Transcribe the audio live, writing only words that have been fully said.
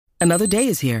Another day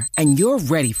is here, and you're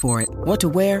ready for it. What to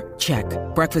wear? Check.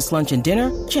 Breakfast, lunch, and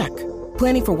dinner? Check.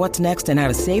 Planning for what's next and how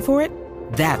to save for it?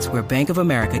 That's where Bank of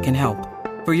America can help.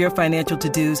 For your financial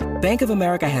to-dos, Bank of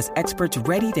America has experts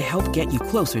ready to help get you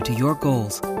closer to your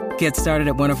goals. Get started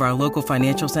at one of our local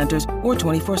financial centers or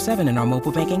 24/7 in our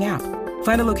mobile banking app.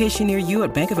 Find a location near you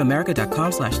at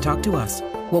bankofamerica.com/talktous.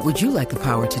 What would you like the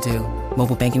power to do?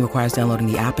 Mobile banking requires downloading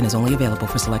the app and is only available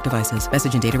for select devices.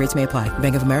 Message and data rates may apply.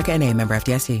 Bank of America N.A., member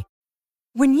FDIC.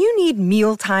 When you need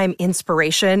mealtime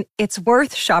inspiration, it's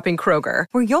worth shopping Kroger,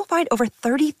 where you'll find over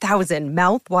 30,000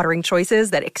 mouth-watering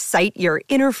choices that excite your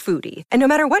inner foodie. And no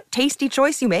matter what tasty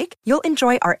choice you make, you'll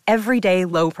enjoy our everyday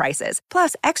low prices,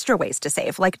 plus extra ways to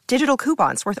save, like digital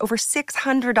coupons worth over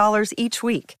 $600 each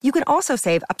week. You can also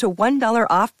save up to $1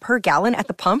 off per gallon at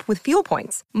the pump with fuel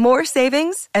points. More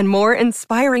savings and more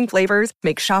inspiring flavors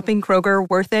make shopping Kroger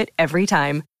worth it every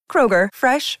time. Kroger,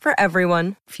 fresh for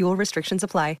everyone. Fuel restrictions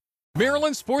apply.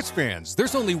 Maryland sports fans,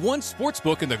 there's only one sports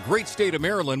book in the great state of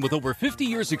Maryland with over 50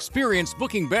 years experience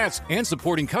booking bets and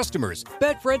supporting customers.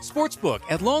 Betfred Sportsbook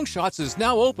at Longshots is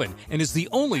now open and is the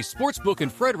only sportsbook in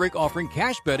Frederick offering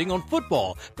cash betting on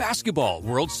football, basketball,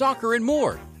 world soccer, and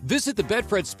more. Visit the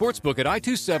Betfred Sportsbook at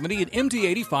I-270 and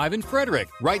MD-85 in Frederick,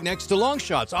 right next to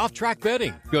Longshots off-track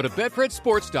betting. Go to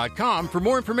betfredsports.com for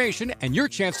more information and your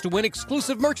chance to win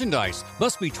exclusive merchandise.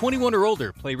 Must be 21 or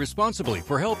older. Play responsibly.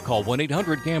 For help, call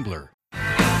 1-800-GAMBLER.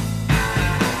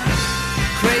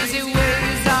 Crazy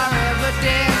ways are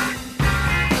evident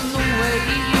in the way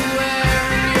you wear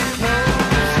your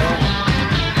clothes.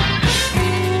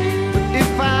 But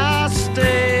if I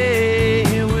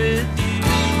stay with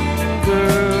you,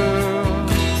 girl.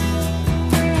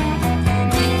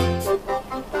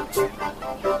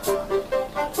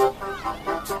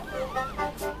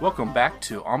 Welcome back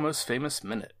to Almost Famous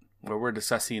Minute, where we're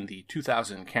discussing the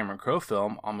 2000 Cameron Crowe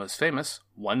film Almost Famous,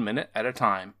 1 minute at a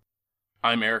time.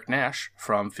 I'm Eric Nash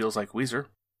from Feels Like Weezer.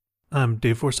 I'm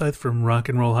Dave Forsyth from Rock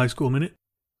and Roll High School Minute.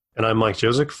 And I'm Mike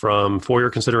Josick from For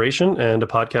Your Consideration and a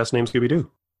podcast named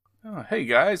Scooby-Doo. Oh, hey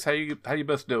guys, how you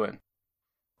both doing?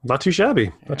 Not too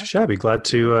shabby. Not too shabby. Glad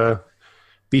to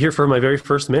be here for my very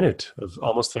first minute of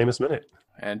Almost Famous Minute.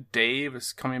 And Dave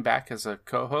is coming back as a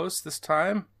co-host this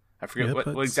time. I forget what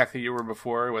exactly you were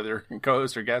before, whether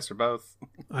co-host or guest or both.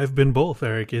 I've been both,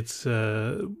 Eric. It's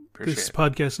this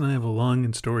podcast and I have a long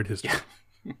and storied history.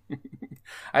 Yeah.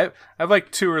 I have like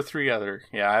two or three other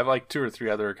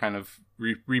kind of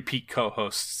repeat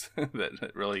co-hosts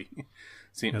that really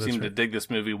seem to dig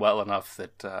this movie well enough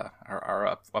that are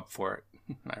up for it.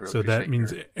 So that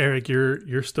means Eric,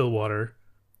 you're Stillwater,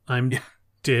 I'm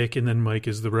Dick, and then Mike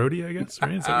is the roadie, I guess,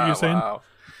 right? Is that what you're saying? Wow.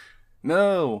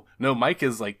 No, Mike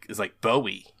is like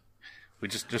Bowie. We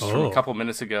just from a couple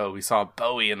minutes ago we saw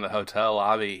Bowie in the hotel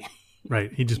lobby.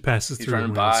 Right, he just passes through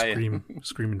and by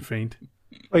scream and faint.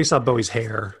 Oh, you saw Bowie's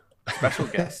hair. Special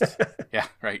guest. Yeah,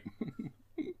 right.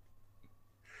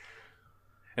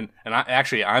 And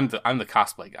I'm the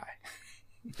cosplay guy.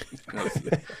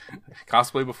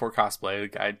 Cosplay before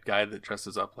cosplay, the guy that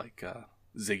dresses up like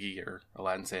Ziggy or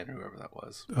Aladdin Sane or whoever that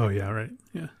was. Oh yeah, right.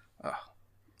 Yeah.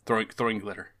 Throwing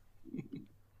glitter. I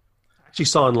actually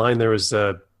saw online there's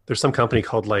some company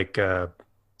called like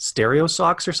Stereo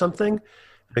Socks or something.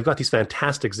 They've got these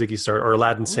fantastic Ziggy Star or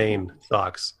Aladdin Sane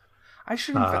socks. I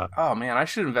should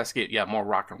investigate more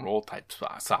rock and roll type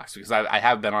socks because I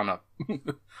have been on a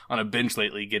on a binge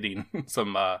lately getting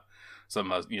some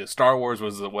Star Wars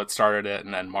was what started it,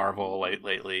 and then Marvel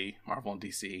lately, Marvel and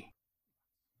DC.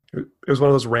 It was one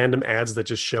of those random ads that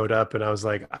just showed up, and I was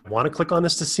like, I want to click on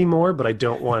this to see more, but I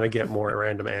don't want to get more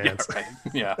random ads.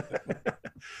 Yeah.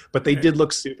 But they did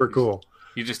look super cool.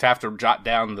 You just have to jot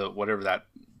down whatever that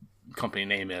company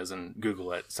name is and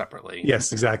Google it separately.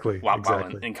 Yes, exactly. While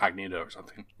in incognito or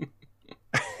something.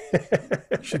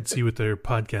 You should see what their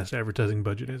podcast advertising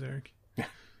budget is, Eric.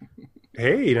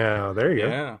 Hey, now there you go.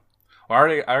 Yeah. Well,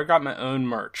 I already got my own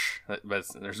merch, but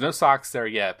there's no socks there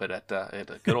yet. But at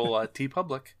a good old T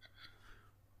Public,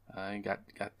 I got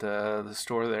the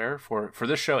store there for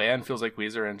this show and Feels Like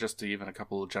Weezer, and just even a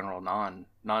couple of general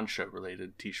non-show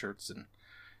related T-shirts, and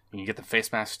you can get the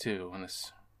face masks too in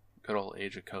this good old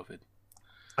age of COVID.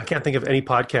 I can't think of any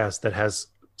podcast that has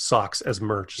socks as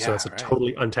merch, so it's a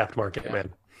totally untapped market,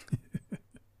 man.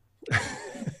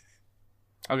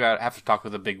 I have to talk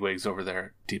with the bigwigs over there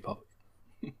at T Public.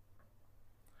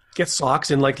 Get socks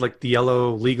in like the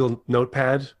yellow legal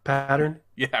notepad pattern.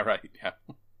 Yeah, right. Yeah.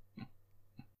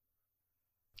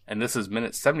 And this is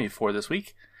minute 74 this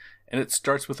week, and it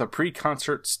starts with a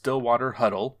pre-concert Stillwater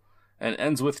huddle and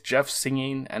ends with Jeff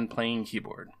singing and playing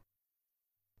keyboard.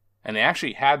 And they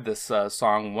actually had this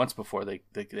song once before. They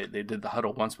did the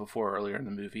huddle once before earlier in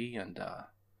the movie, and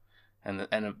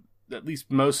at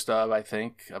least most of, I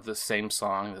think, of this same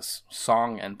song, this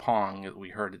Song and Pong that we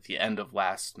heard at the end of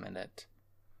Last Minute.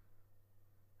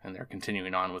 And they're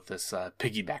continuing on with this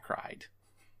piggyback ride.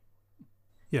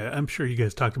 Yeah, I'm sure you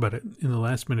guys talked about it in the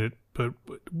Last Minute, but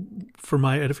for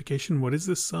my edification, what is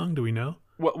this song? Do we know?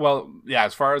 Well, yeah,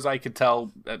 as far as I could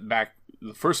tell, back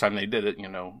the first time they did it,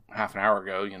 half an hour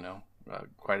ago,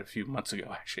 quite a few months ago,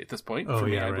 actually, at this point, for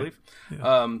me, I believe.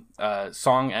 Yeah.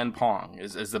 Song and Pong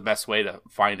is the best way to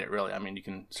find it, really. I mean, you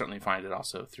can certainly find it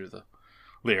also through the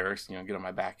lyrics, get on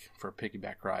my back for a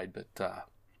piggyback ride, but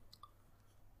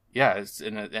yeah, it's.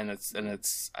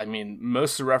 I mean,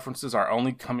 most of the references are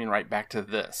only coming right back to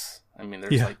this. I mean,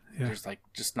 there's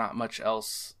just not much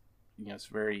else. It's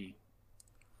very,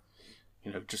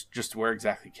 just where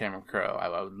exactly Cameron Crowe. I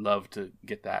would love to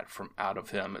get that from out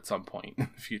of him at some point in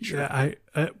the future. Yeah,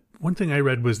 I one thing I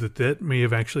read was that may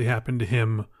have actually happened to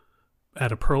him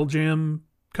at a Pearl Jam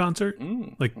concert.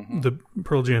 The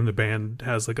Pearl Jam, the band,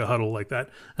 has like a huddle like that.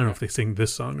 I don't know if they sing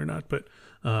this song or not, but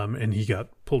and he got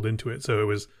pulled into it, so it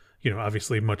was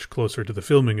obviously much closer to the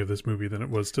filming of this movie than it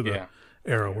was to the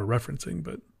era we're referencing.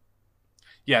 But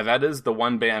yeah, that is the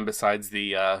one band besides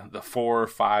the 4,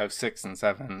 5, 6, and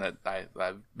 7 that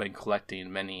I've been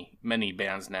collecting many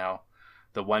bands now.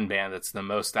 The one band that's the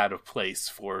most out of place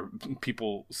for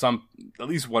people, at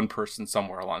least one person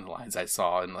somewhere along the lines I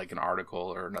saw in like an article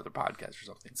or another podcast or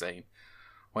something saying,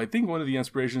 well, I think one of the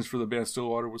inspirations for the band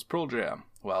Stillwater was Pearl Jam.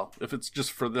 Well, if it's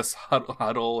just for this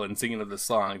huddle and singing of this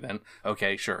song, then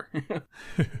okay, sure.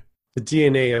 The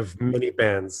DNA of many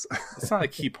bands. It's not a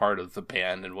key part of the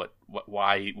band and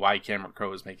why Cameron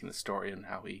Crowe is making the story and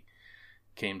how he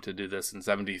came to do this in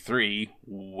 73,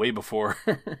 way before,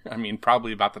 I mean,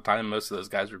 probably about the time most of those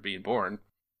guys were being born.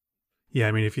 Yeah,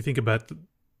 I mean, if you think about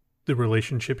the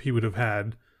relationship he would have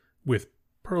had with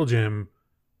Pearl Jam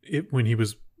when he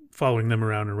was following them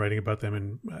around and writing about them,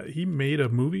 and he made a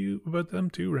movie about them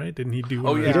too, right? Didn't he do?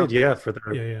 He did, yeah, for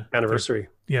their anniversary.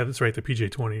 That's right, the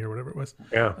PJ20 or whatever it was.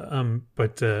 Yeah.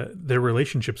 But their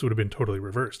relationships would have been totally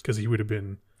reversed because he would have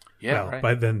been. Yeah. Well, right.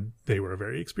 By then they were a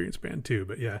very experienced band too,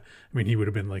 but yeah, I mean, he would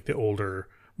have been like the older,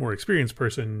 more experienced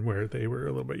person where they were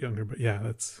a little bit younger. But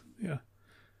yeah,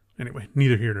 Anyway,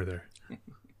 neither here nor there.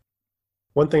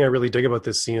 One thing I really dig about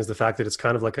this scene is the fact that it's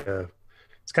kind of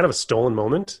a stolen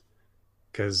moment.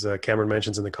 Because Cameron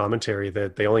mentions in the commentary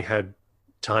that they only had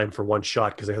time for one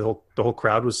shot because the whole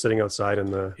crowd was sitting outside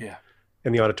in the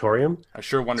auditorium. I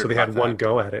sure wondered. So they had one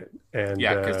go at it, and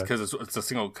because it's a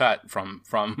single cut from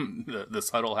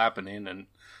this huddle happening and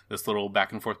this little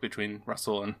back and forth between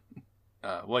Russell and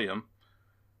William.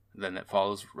 Then it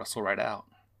follows Russell right out.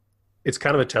 It's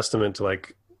kind of a testament to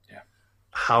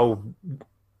how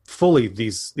fully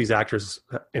these actors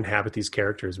inhabit these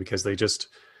characters because they just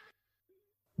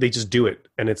do it,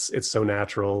 and it's so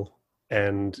natural.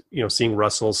 And seeing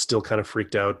Russell still kind of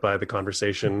freaked out by the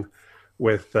conversation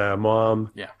with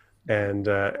Mom, and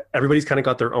everybody's kind of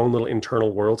got their own little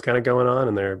internal world kind of going on,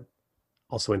 and they're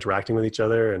also interacting with each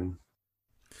other. And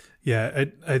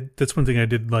I that's one thing I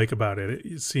did like about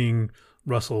it. Seeing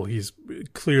Russell, he's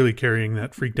clearly carrying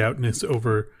that freaked outness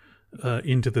over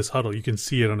into this huddle. You can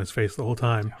see it on his face the whole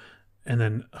time. Yeah. And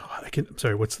then I'm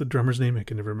sorry, what's the drummer's name? I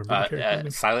can never remember. The character's name.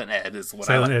 Silent Ed is what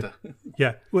Silent I like Ed.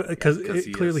 Yeah, because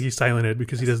clearly he's Silent Ed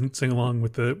because he doesn't sing along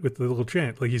with the little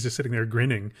chant. Like he's just sitting there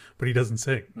grinning, but he doesn't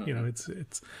sing. Mm-hmm.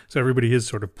 It's so everybody is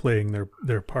sort of playing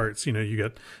their parts. You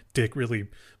got Dick really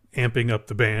amping up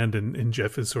the band, and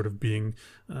Jeff is sort of being,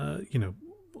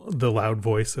 the loud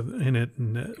voice in it.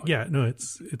 And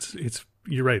it's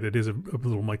you're right. It is a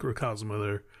little microcosm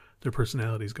of their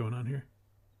personalities going on here.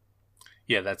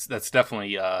 Yeah, that's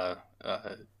definitely the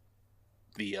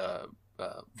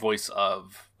voice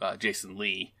of Jason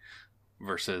Lee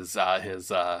versus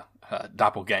his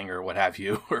doppelganger, what have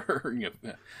you, or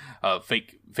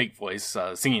fake voice,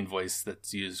 singing voice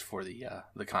that's used for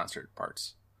the concert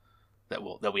parts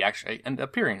that we actually end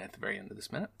up hearing at the very end of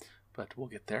this minute. But we'll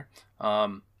get there.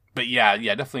 But yeah,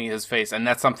 definitely his face, and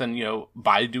that's something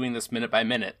by doing this minute by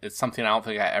minute, it's something I don't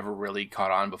think I ever really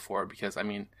caught on before because I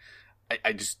mean.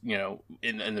 I just,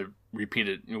 in the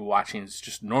repeated watchings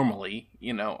just normally,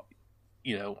 I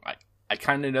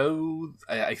kind of know,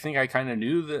 I think I kind of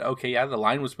knew that, okay, yeah, the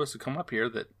line was supposed to come up here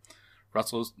that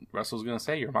Russell's going to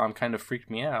say, your mom kind of freaked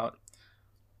me out.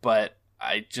 But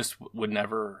I just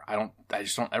I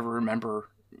just don't ever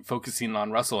remember focusing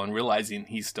on Russell and realizing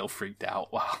he's still freaked out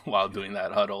while doing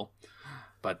that huddle.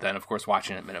 But then, of course,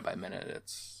 watching it minute by minute,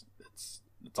 it's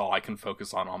all I can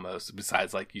focus on almost,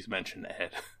 besides, like you mentioned,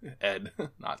 Ed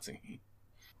not singing.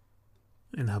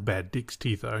 And how bad Dick's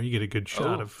teeth are. You get a good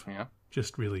shot of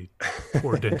just really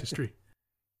poor dentistry.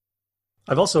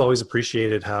 I've also always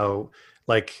appreciated how,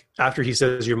 like, after he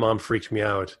says, "Your mom freaked me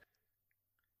out,"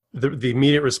 the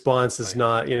immediate response is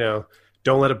not,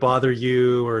 "Don't let it bother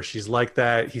you," or "She's like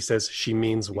that." He says, "She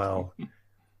means well."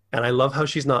 And I love how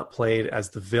she's not played as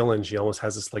the villain. She almost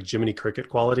has this like Jiminy Cricket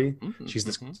quality. Mm-hmm,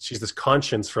 she's this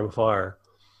conscience from afar.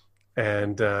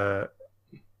 And I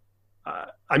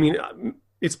mean,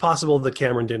 it's possible that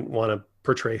Cameron didn't want to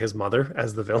portray his mother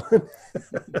as the villain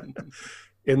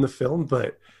in the film,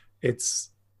 but it's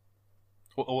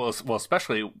well,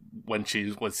 especially when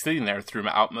she was sitting there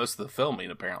throughout most of the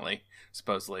filming, apparently,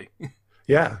 supposedly.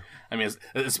 Yeah, I mean,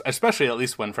 especially at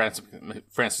least when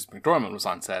Frances McDormand was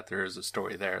on set, there is a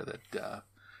story there that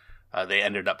they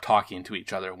ended up talking to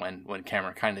each other when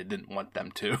Cameron kind of didn't want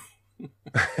them to.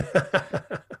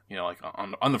 Like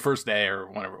on the first day or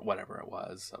whatever it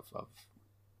was of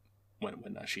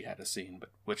when she had a scene, but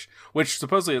which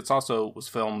supposedly it's also was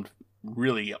filmed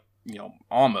really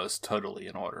almost totally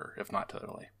in order, if not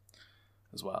totally,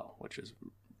 as well, which is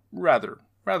rather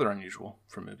unusual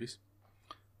for movies.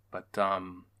 But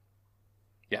so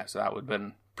that would have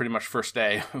been pretty much first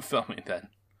day of filming then,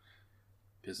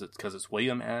 because it's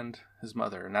William and his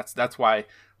mother, and that's why a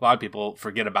lot of people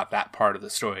forget about that part of the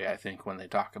story, I think, when they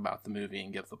talk about the movie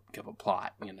and give a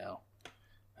plot,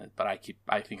 But I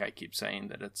keep saying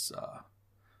that it's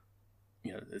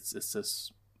it's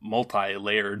this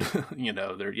multi-layered,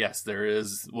 there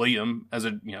is William as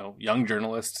a young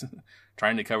journalist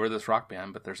trying to cover this rock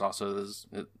band, but there's also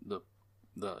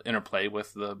the interplay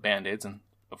with the Band-Aids and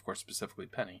of course specifically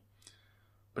Penny,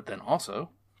 but then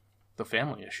also the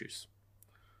family issues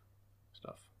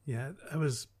stuff. Yeah, I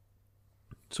was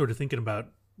sort of thinking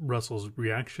about Russell's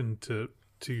reaction to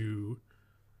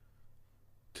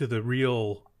the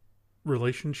real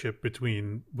relationship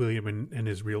between William and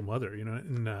his real mother,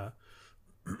 and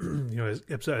as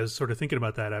I was sort of thinking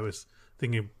about that, I was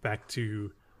thinking back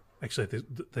to actually I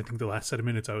think the last set of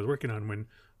minutes I was working on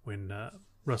when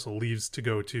Russell leaves to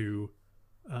go to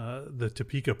the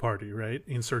Topeka party, right,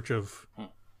 in search of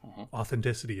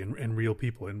authenticity and real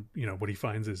people, and what he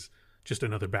finds is just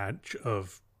another batch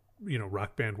of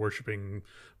rock band worshiping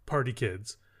party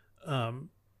kids.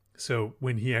 So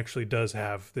when he actually does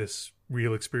have this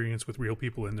real experience with real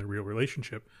people in their real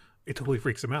relationship, it totally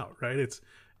freaks him out, right? It's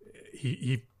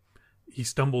he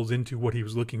stumbles into what he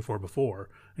was looking for before,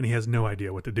 and he has no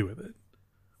idea what to do with it.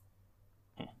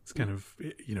 It's kind of,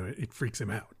 it freaks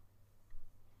him out.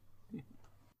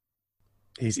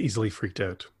 He's easily freaked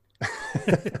out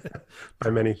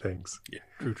by many things. Yeah,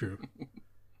 true.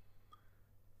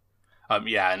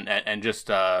 And just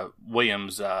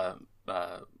William's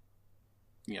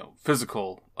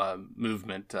physical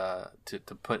movement to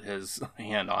put his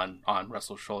hand on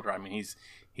Russell's shoulder. I mean,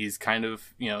 he's kind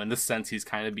of, in this sense, he's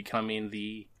kind of becoming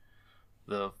the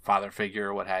father figure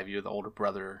or what have you, the older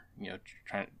brother,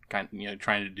 trying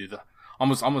to do the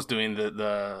almost doing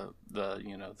the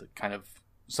kind of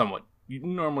somewhat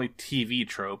normally TV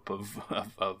trope of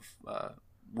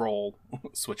role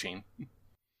switching.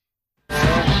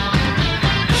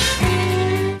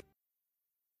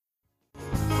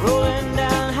 Rolling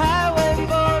down Highway 41.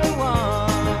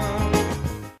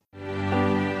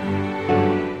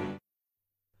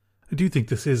 I do think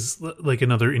this is like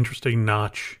another interesting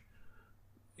notch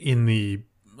in the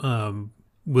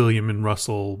William and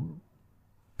Russell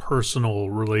personal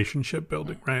relationship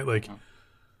building, right? Like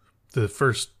the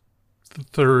first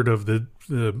third of the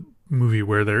movie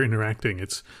where they're interacting,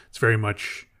 it's very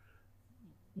much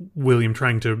William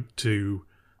trying to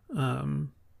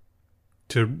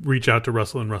reach out to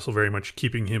Russell, and Russell very much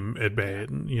keeping him at bay,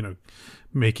 and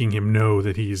making him know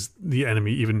that he's the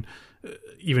enemy. Even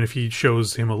if he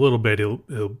shows him a little bit,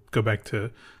 he'll go back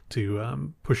to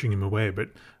pushing him away. But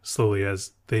slowly,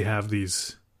 as they have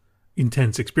these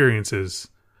intense experiences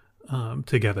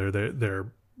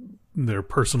together, their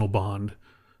personal bond,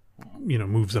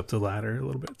 moves up the ladder a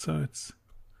little bit. So it's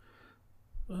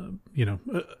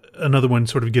another one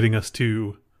sort of getting us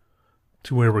to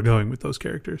where we're going with those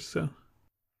characters. So.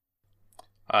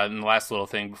 And the last little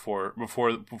thing before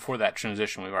that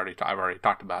transition I've already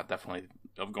talked about, definitely,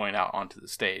 of going out onto the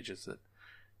stage, is that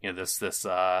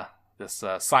this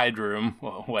side room,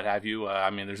 what have you. I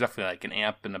mean, there's definitely like an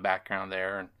amp in the background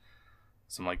there, and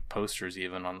some like posters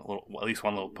even on at least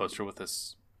one little poster with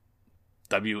this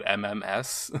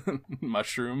WMMS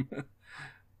mushroom.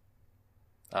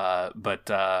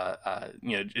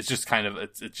 It's just kind of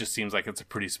it just seems like it's a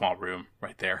pretty small room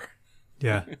right there.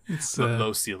 Yeah, it's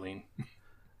low ceiling.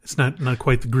 It's not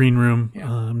quite the green room.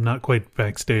 Yeah. Not quite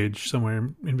backstage, somewhere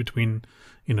in between,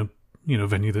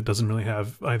 venue that doesn't really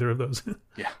have either of those.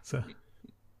 Yeah. So,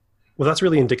 well, that's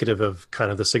really indicative of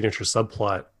kind of the signature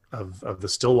subplot of the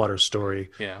Stillwater story,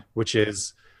 which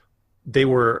is they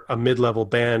were a mid-level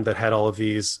band that had all of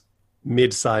these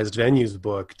mid-sized venues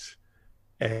booked,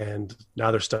 and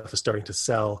now their stuff is starting to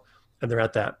sell, and they're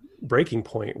at that breaking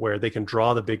point where they can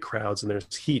draw the big crowds and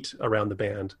there's heat around the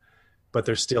band, but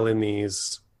they're still in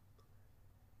these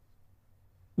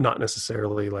not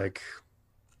necessarily like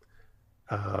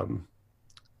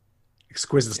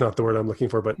exquisite is not the word I'm looking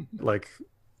for, but like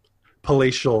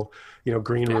palatial,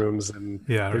 green rooms, and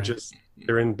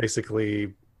they're in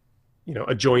basically,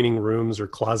 adjoining rooms or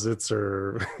closets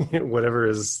or whatever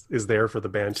is there for the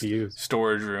band to use.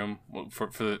 Storage room for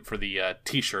the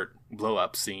t-shirt blow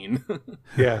up scene.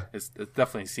 Yeah, it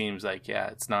definitely seems like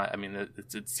it's not. I mean,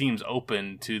 it seems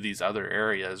open to these other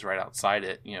areas right outside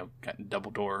it. Got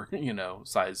double door,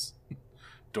 size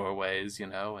doorways,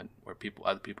 and where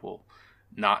other people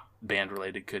not band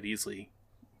related could easily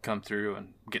come through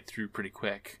and get through pretty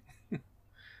quick.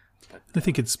 But, I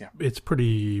think it's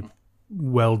pretty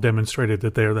well demonstrated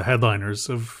that they're the headliners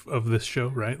of this show,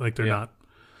 right? Like they're not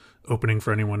opening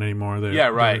for anyone anymore.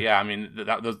 I mean,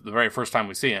 the very first time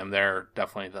we see them, they're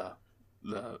definitely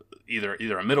the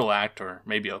either a middle act or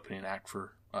maybe opening act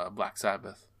for Black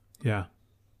Sabbath. Yeah,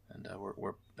 and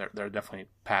they're definitely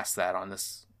past that on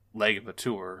this leg of a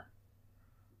tour.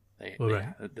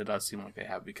 It does seem like they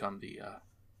have become the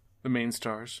main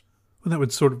stars. Well, that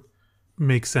would sort of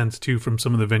make sense too from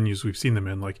some of the venues we've seen them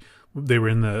in. Like they were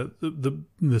in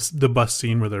the bus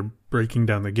scene where they're breaking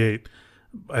down the gate.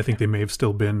 I think they may have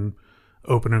still been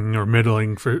opening or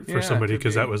middling for somebody,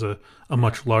 because that was a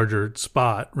much larger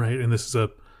spot, right? And this is a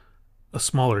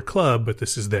smaller club, but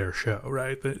this is their show,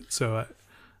 right? So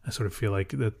I sort of feel like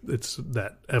that it's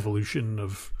that evolution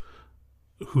of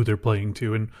who they're playing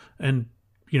to, and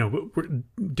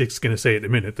Dick's going to say in a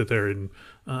minute that they're in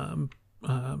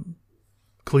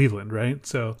Cleveland, right?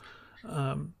 So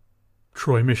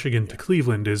Troy, Michigan to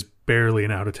Cleveland is barely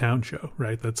an out-of-town show,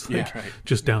 right? That's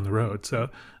just down the road. So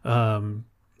I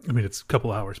mean, it's a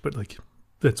couple hours, but like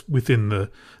that's within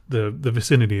the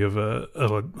vicinity of a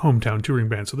hometown touring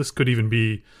band. So this could even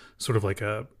be sort of like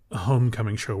a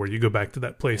homecoming show where you go back to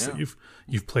that place that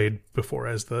you've played before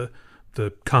as the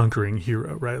conquering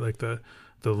hero, right? Like the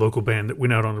local band that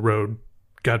went out on the road,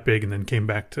 got big, and then came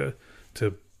back to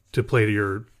play to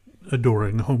your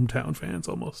adoring hometown fans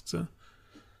almost. So.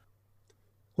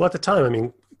 Well, at the time, I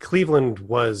mean, Cleveland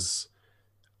was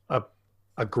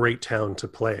a great town to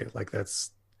play. Like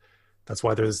that's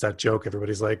why there's that joke.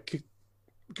 Everybody's like,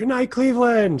 "Good night,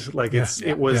 Cleveland!" Like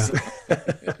it was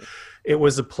it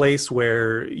was a place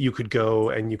where you could go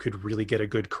and you could really get a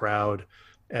good crowd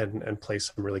and play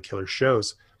some really killer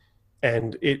shows.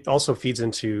 And it also feeds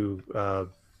into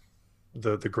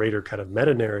the greater kind of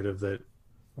meta narrative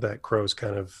that Crow's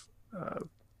kind of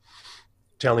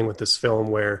telling with this film,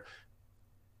 where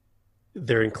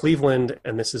they're in Cleveland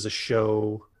and this is a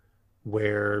show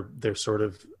where they're sort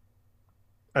of,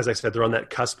 as I said, they're on that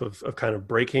cusp of kind of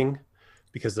breaking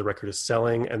because the record is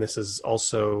selling. And this is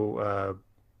also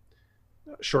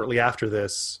shortly after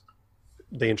this,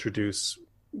 they introduce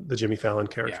the Jimmy Fallon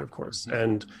character, of course.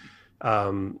 And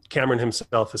Cameron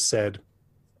himself has said,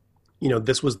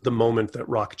 this was the moment that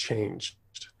rock changed.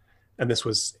 And this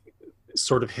was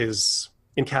sort of his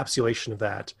encapsulation of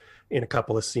that in a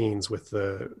couple of scenes with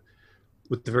the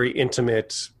very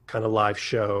intimate kind of live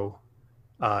show.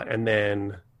 And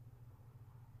then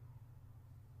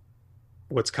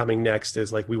what's coming next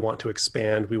is like, we want to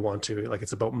expand. We want to, like,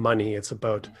 it's about money. It's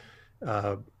about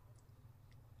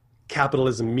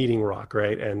capitalism meeting rock.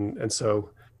 Right. And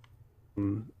so,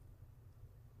 and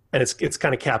it's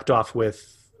kind of capped off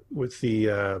with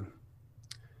the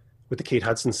Kate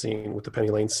Hudson scene, with the Penny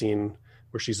Lane scene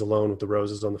where she's alone with the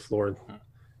roses on the floor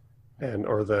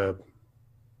or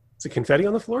is it confetti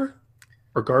on the floor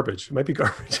or garbage? It might be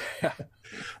garbage.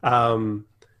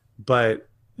 But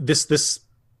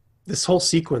this whole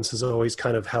sequence has always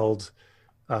kind of held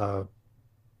some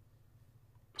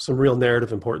real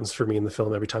narrative importance for me in the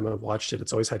film. Every time I've watched it,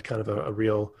 it's always had kind of a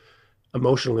real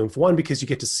emotional influence. One, because you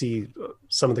get to see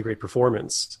some of the great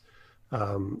performance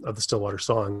of the Stillwater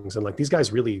songs. And like, these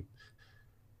guys really,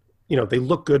 they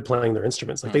look good playing their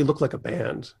instruments. Like, they look like a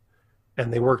band,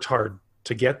 and they worked hard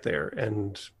to get there.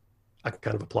 And I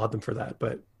kind of applaud them for that.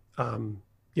 But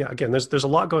again, there's a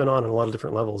lot going on a lot of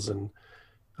different levels. And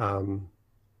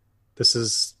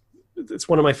it's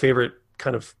one of my favorite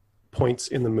kind of points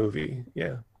in the movie.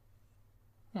 Yeah.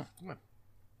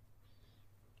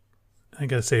 I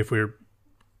gotta say, if we're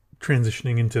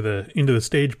transitioning into the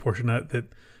stage portion, that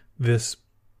this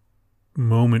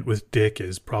moment with Dick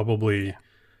is probably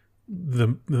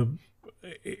the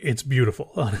it's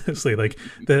beautiful, honestly. Like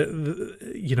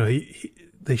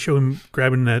they show him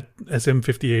grabbing that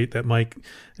SM58, that mic,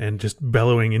 and just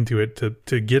bellowing into it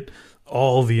to get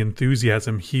all the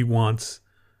enthusiasm he wants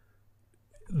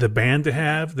the band to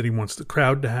have, that he wants the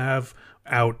crowd to have,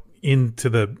 out into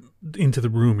the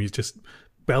room. He's just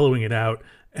bellowing it out,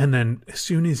 and then as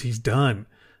soon as he's done,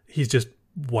 he's just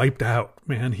wiped out,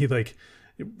 man. He like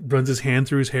runs his hand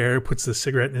through his hair, puts the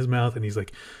cigarette in his mouth, and he's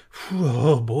like,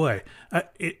 oh boy.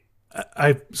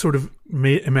 I sort of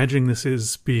imagining this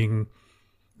is being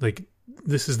like,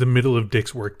 this is the middle of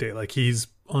Dick's workday. Like he's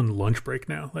on lunch break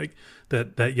now. Like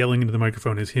that yelling into the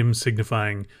microphone is him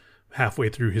signifying halfway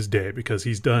through his day, because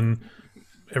he's done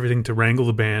everything to wrangle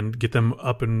the band, get them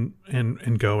up and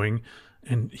going,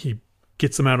 and he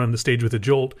gets them out on the stage with a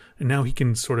jolt, and now he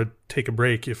can sort of take a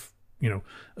break, if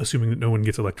assuming that no one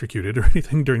gets electrocuted or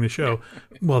anything during the show,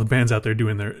 while the band's out there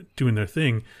doing their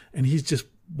thing, and he's just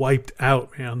wiped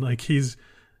out, man. Like he's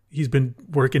been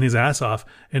working his ass off,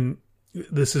 and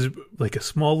this is like a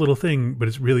small little thing, but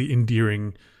it's really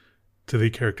endearing to the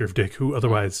character of Dick, who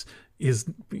otherwise is,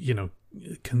 you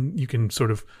can sort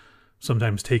of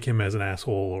sometimes take him as an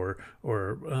asshole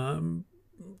or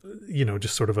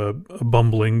just sort of a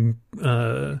bumbling,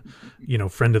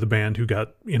 friend of the band who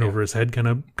got in over his head kind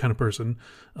of person.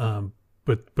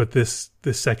 But this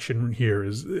section here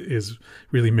is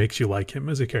really makes you like him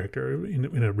as a character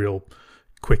in a real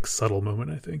quick, subtle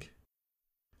moment, I think.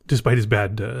 Despite his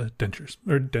bad dentures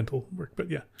or dental work, but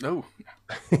yeah. Oh.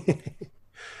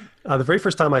 The very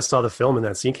first time I saw the film and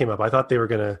that scene came up, I thought they were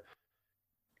going to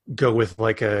go with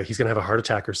like he's going to have a heart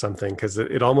attack or something, because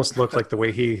it almost looked like the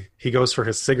way he goes for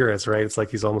his cigarettes, right? It's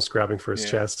like he's almost grabbing for his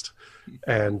chest.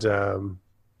 And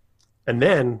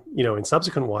then, in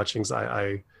subsequent watchings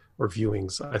or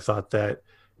viewings, I thought that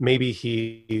maybe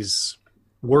he's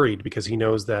worried because he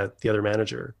knows that the other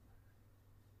manager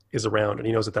is around, and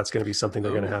he knows that that's going to be something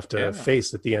they're going to have to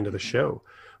face at the end of the show.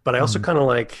 But I also kind of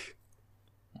like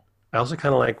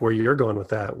where you're going with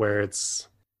that, where it's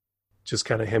just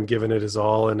kind of him giving it his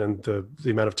all, and then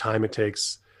the amount of time it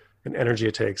takes and energy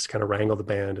it takes to kind of wrangle the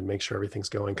band and make sure everything's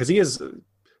going, because he is a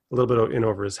little bit in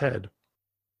over his head.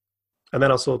 And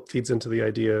that also feeds into the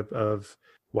idea of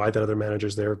why that other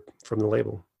manager's there from the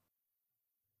label.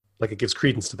 Like, it gives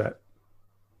credence to that.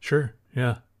 Sure.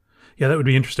 Yeah. Yeah, that would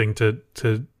be interesting to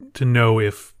know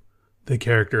if the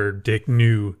character Dick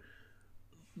knew,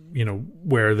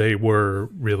 where they were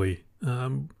really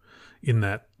in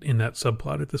that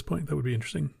subplot at this point. That would be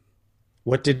interesting.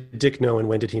 What did Dick know, and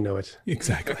when did he know it?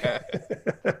 Exactly.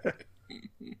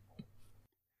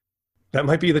 That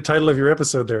might be the title of your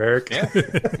episode there, Eric. Yeah.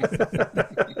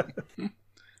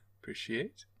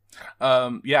 Appreciate.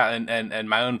 And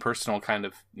my own personal kind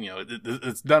of,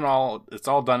 it's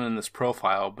all done in this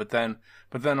profile, but then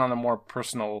on a more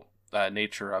personal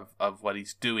nature of what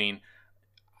he's doing,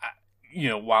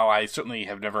 while I certainly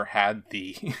have never had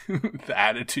the the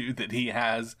attitude that he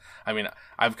has, I mean,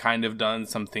 I've kind of done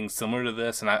some things similar to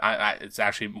this, and I it's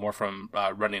actually more from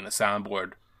running a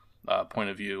soundboard point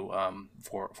of view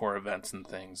for events and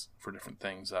things, for different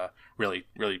things, really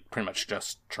pretty much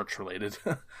just church related.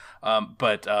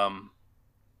 But I've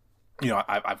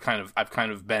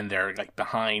kind of been there, like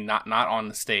behind, not on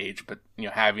the stage, but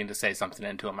having to say something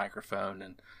into a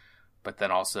microphone, but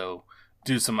then also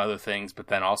do some other things, but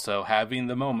then also having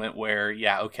the moment where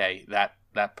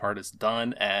that part is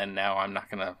done, and now I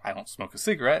don't smoke a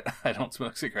cigarette. I don't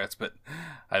smoke cigarettes, but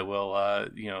I will,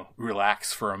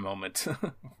 relax for a moment,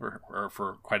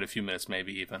 for quite a few minutes,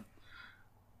 maybe even,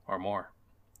 or more,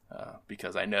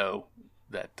 because I know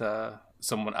that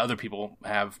other people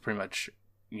have pretty much,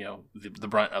 the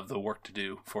brunt of the work to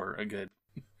do for a good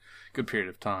period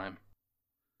of time.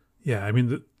 Yeah, I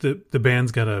mean, the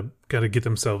band's gotta get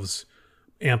themselves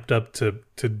amped up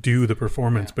to do the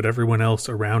performance, but everyone else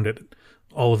around it,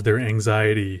 all of their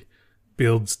anxiety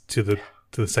builds to the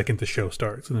second the show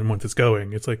starts, and then once it's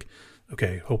going, it's like,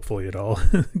 okay, hopefully it all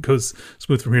goes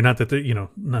smooth from here. Not that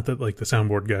not that like the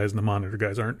soundboard guys and the monitor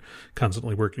guys aren't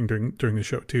constantly working during the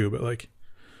show too, but like,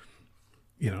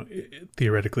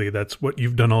 theoretically that's what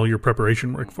you've done all your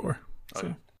preparation work for.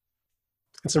 So.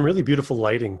 And some really beautiful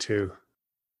lighting too,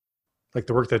 like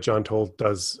the work that John Toll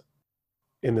does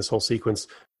in this whole sequence.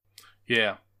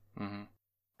 Yeah. Mm-hmm.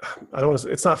 I don't want to,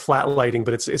 it's not flat lighting,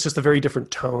 but it's just a very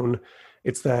different tone.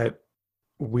 It's that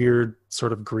weird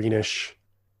sort of greenish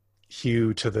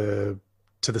hue to the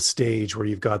stage, where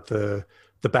you've got the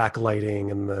backlighting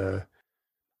and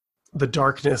the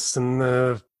darkness and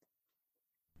the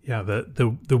Yeah,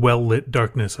 the well lit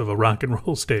darkness of a rock and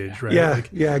roll stage, right? Yeah,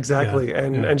 yeah, exactly. Yeah,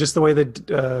 and just the way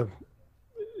that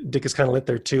Dick is kind of lit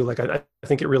there too. Like I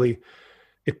think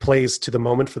it plays to the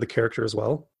moment for the character as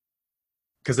well,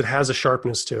 because it has a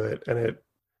sharpness to it, and it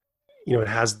it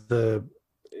has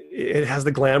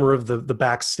the glamour of the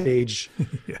backstage.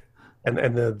 Yeah. And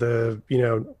the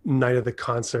night of the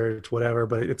concert, whatever,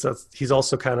 but he's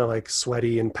also kind of like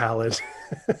sweaty and pallid.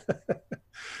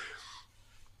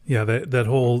 Yeah, that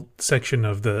whole section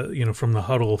of the from the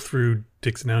huddle through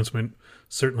Dick's announcement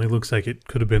certainly looks like it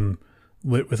could have been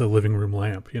lit with a living room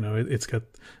lamp. It's got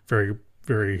very,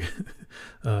 very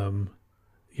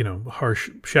harsh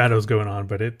shadows going on,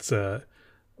 but it's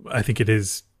I think it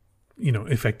is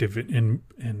effective in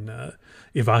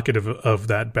evocative of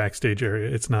that backstage area.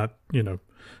 It's not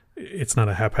it's not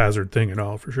a haphazard thing at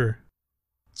all, for sure.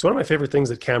 It's one of my favorite things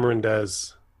that Cameron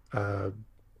does.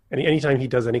 Anytime he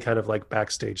does any kind of like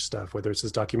backstage stuff, whether it's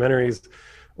his documentaries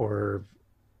or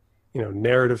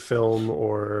narrative film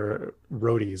or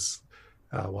roadies,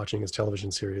 watching his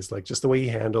television series, like just the way he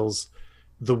handles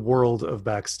the world of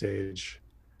backstage.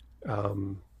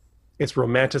 It's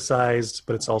romanticized,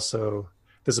 but it's also,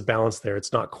 there's a balance there.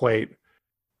 It's not quite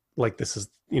like this is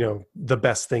the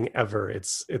best thing ever.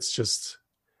 It's just,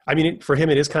 I mean, for him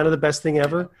it is kind of the best thing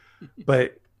ever,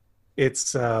 but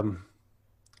it's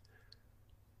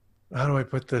how do I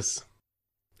put this?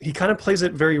 He kind of plays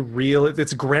it very real.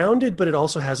 It's grounded, but it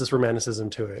also has this romanticism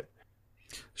to it.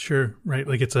 Sure, right.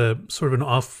 Like it's a sort of an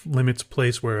off-limits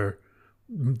place where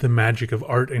the magic of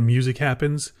art and music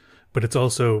happens, but it's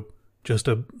also just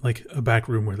a back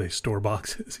room where they store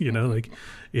boxes. Like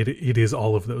it is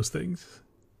all of those things.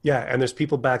 Yeah, and there's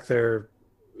people back there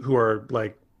who are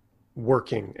like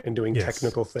working and doing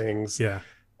technical things. Yeah,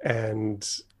 and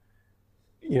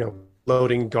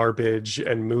loading garbage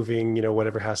and moving,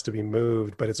 whatever has to be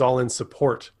moved, but it's all in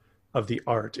support of the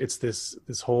art. It's this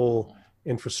whole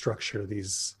infrastructure,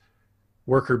 these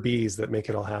worker bees that make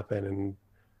it all happen.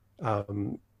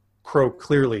 And Crow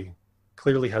clearly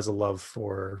has a love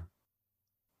for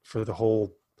the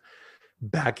whole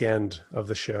back end of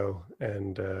the show.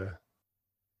 And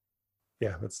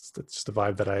that's just the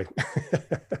vibe that I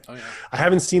Oh, yeah. I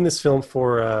haven't seen this film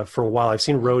for a while. I've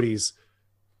seen Roadies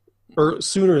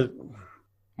sooner,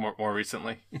 more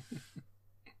recently.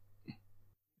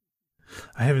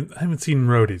 I haven't seen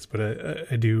Roadies, but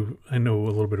I know a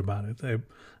little bit about it.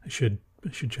 I should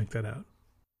check that out.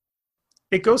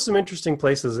 It goes some interesting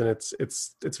places, and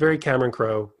it's very Cameron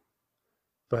Crowe,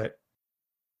 but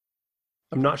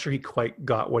I'm not sure he quite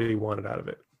got what he wanted out of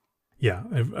it. Yeah,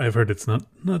 I've heard it's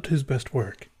not his best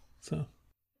work. So,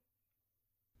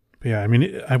 but yeah, I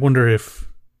mean, I wonder if.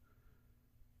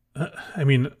 I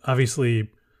mean, obviously,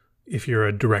 if you're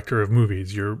a director of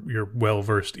movies, you're well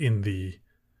versed in the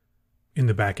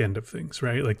back end of things,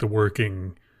 right? Like the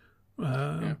working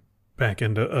back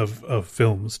end of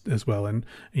films as well. And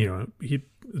he's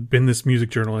been this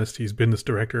music journalist, he's been this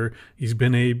director, he's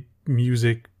been a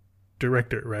music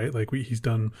director, right? Like he's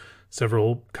done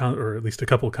several or at least a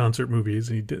couple concert movies,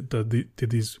 and he did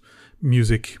these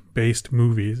music based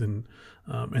movies and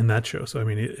that show. So I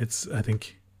mean, it's I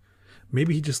think.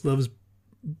 Maybe he just loves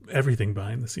everything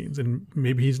behind the scenes, and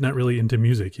maybe he's not really into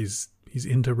music. He's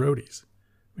into roadies.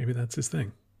 Maybe that's his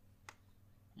thing.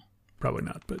 Probably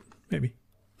not, but maybe.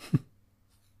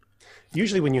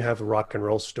 Usually when you have a rock and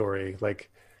roll story, like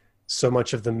so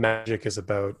much of the magic is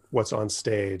about what's on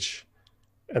stage,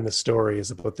 and the story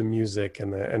is about the music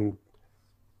and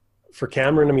for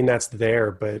Cameron, I mean, that's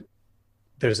there, but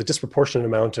there's a disproportionate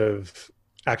amount of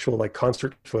actual like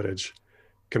concert footage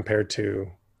compared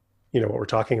to what we're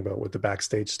talking about with the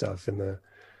backstage stuff in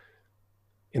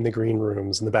the green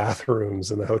rooms and the bathrooms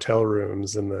and the hotel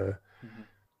rooms and the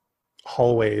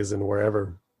hallways and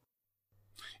wherever.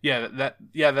 Yeah,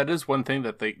 that is one thing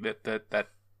that that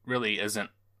really isn't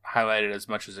highlighted as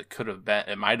much as it could have been.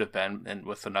 It might have been, and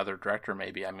with another director,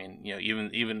 maybe. I mean,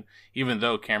 even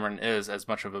though Cameron is as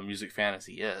much of a music fan as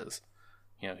he is,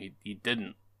 he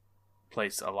didn't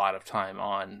place a lot of time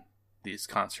on these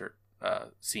concert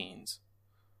scenes,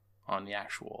 on the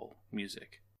actual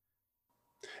music.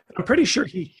 I'm pretty sure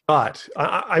he shot.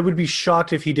 I would be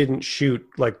shocked if he didn't shoot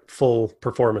like full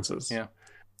performances. Yeah.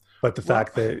 But the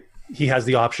fact that he has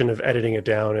the option of editing it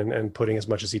down and putting as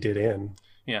much as he did in.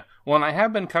 Yeah. Well, and I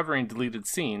have been covering deleted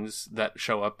scenes that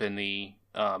show up in the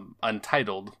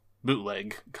untitled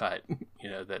bootleg cut.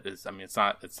 That is, I mean, it's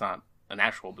not an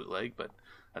actual bootleg, but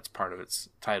that's part of its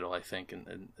title, I think,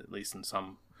 and at least in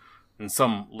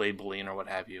some labeling or what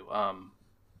have you.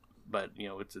 you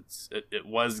know, it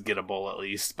was gettable, at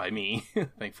least by me,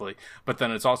 thankfully. But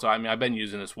then it's also, I mean, I've been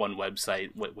using this one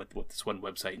website, what this one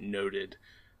website noted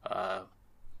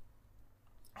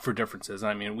for differences.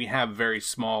 I mean, we have very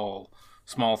small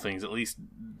things, at least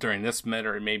during this mid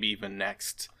or maybe even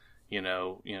next, you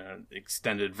know,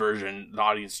 extended version. The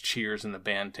audience cheers and the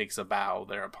band takes a bow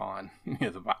thereupon. You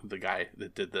know, the guy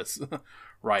that did this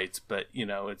writes, but you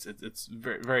know, it's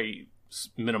very, very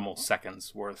minimal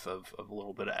seconds worth of a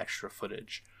little bit of extra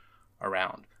footage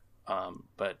around.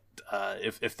 But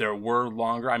if there were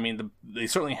longer, I mean, they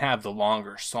certainly have the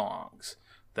longer songs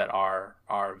that are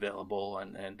available,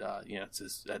 and you know,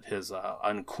 it's at his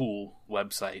Uncool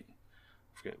website.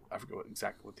 I forget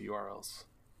exactly what the URLs.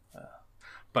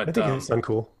 But I think it's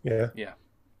Uncool, yeah,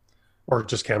 or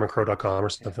just CameronCrowe.com or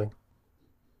something. Yeah.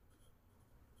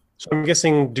 So I'm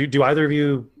guessing, do either of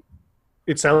you?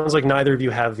 It sounds like neither of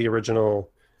you have the original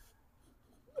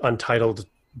Untitled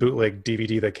bootleg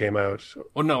DVD that came out.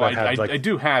 Well, no, I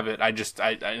do have it.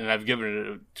 And I've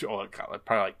given it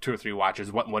probably like 2 or 3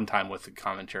 watches. One time with the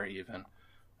commentary, even.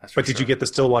 But did you get the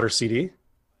Stillwater CD?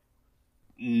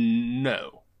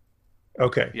 No.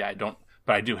 Okay. Yeah, I don't.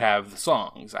 But I do have the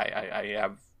songs. I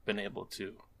have been able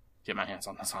to get my hands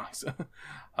on the songs.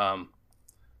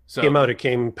 So it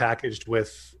came packaged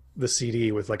with the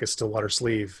CD with like a Stillwater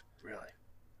sleeve.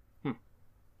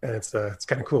 And it's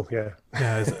kind of cool, yeah.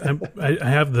 Yeah, I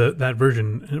have that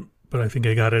version, but I think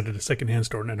I got it at a secondhand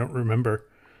store, and I don't remember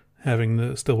having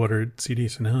the Stillwater CD.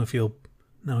 So now I feel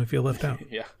left out.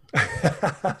 Yeah.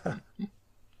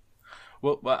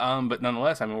 Well, but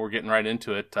nonetheless, I mean, we're getting right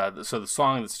into it. So the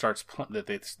song that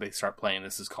they start playing,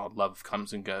 this is called "Love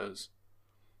Comes and Goes,"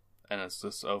 and it's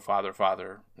this "Oh Father,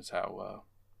 Father" is how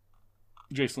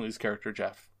Jason Lee's character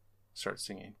Jeff starts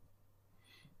singing.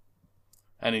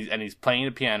 And he's playing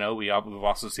the piano. We've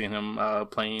also seen him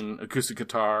playing acoustic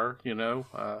guitar, you know,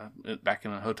 back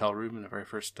in a hotel room in the very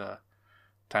first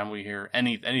time we hear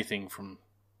anything from.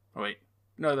 Oh wait,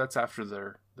 no, that's after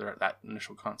their that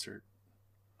initial concert,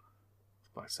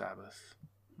 Black Sabbath.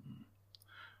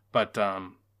 But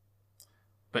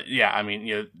yeah, I mean,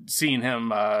 you know, seeing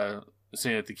him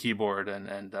sitting at the keyboard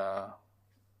and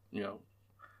you know,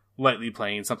 lightly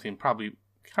playing something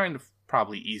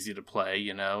probably easy to play,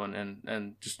 you know,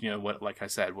 and just, you know, what, like I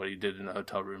said, what he did in the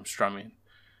hotel room, strumming,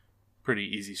 pretty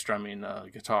easy strumming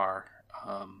guitar.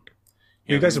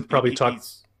 You guys have probably talked.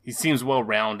 He seems well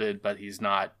rounded, but he's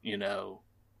not, you know,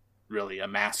 really a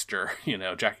master. You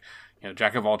know, jack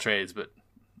of all trades, but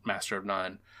master of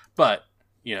none. But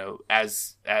you know,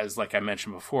 as like I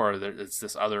mentioned before, it's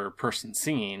this other person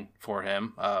singing for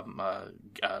him,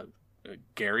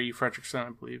 Gary Fredrickson, I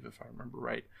believe, if I remember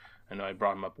right. I know I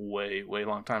brought him up way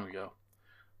long time ago,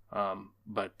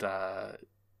 but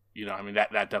you know, I mean,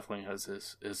 that definitely is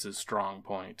his strong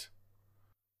point.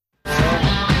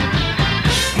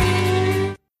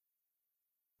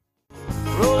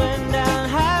 Rolling down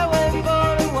Highway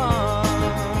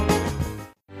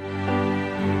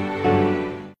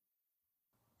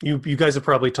 41. You guys have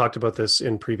probably talked about this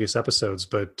in previous episodes,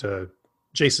 but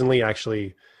Jason Lee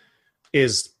actually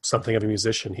is something of a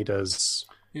musician. He does.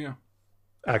 Yeah.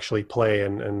 Actually play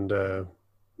and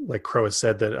like Crowe has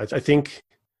said that I think,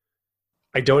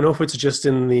 I don't know if it's just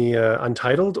in the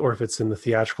Untitled or if it's in the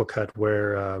theatrical cut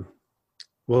where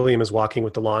William is walking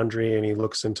with the laundry and he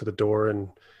looks into the door and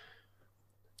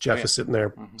Jeff is sitting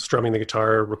there strumming the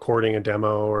guitar, recording a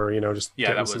demo, or, you know, just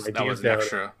that was an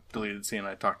extra deleted scene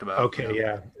I talked about. Okay,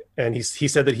 yeah. And he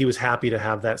said that he was happy to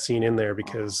have that scene in there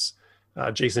because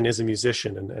Jason is a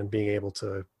musician and being able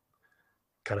to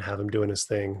kind of have him doing his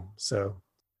thing. So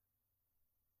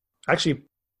actually,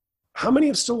 how many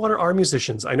of Stillwater are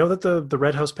musicians? I know that the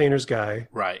Red House Painters guy,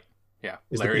 right? Yeah,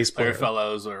 Larry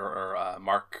Fellows or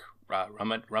Mark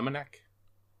Romanek,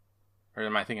 or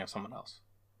am I thinking of someone else?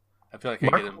 I feel like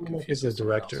Mark I get him confused. Is a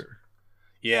director.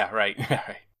 Yeah, right.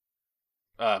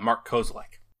 Mark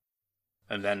Kozlek,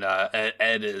 and then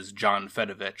Ed is John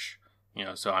Fedovich. You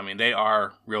know, so I mean, they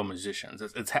are real musicians.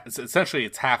 It's essentially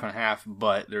it's half and half,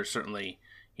 but there's certainly,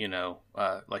 you know,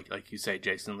 like you say,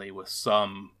 Jason Lee with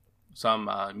some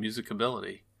music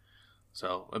ability,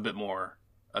 so a bit more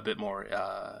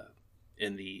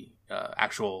in the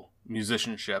actual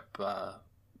musicianship.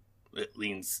 It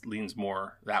leans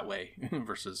more that way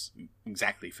versus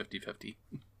exactly 50-50.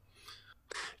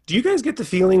 Do you guys get the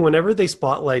feeling whenever they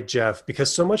spotlight Jeff,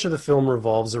 because so much of the film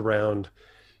revolves around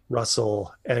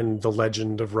Russell and the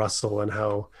legend of Russell and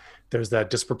how there's that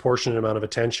disproportionate amount of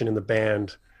attention in the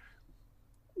band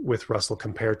with Russell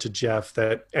compared to Jeff,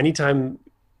 that anytime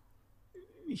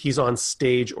he's on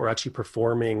stage or actually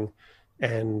performing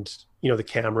and the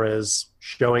camera is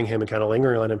showing him and kind of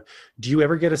lingering on him. Do you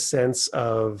ever get a sense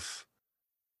of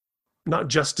not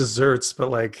just desserts, but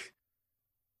like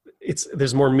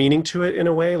there's more meaning to it in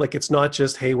a way? Like, it's not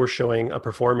just, hey, we're showing a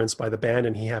performance by the band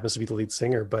and he happens to be the lead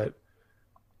singer, but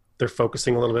they're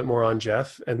focusing a little bit more on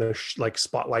Jeff, and they're like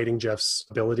spotlighting Jeff's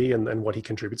ability and what he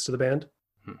contributes to the band.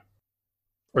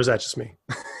 Or is that just me?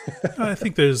 I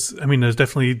think there's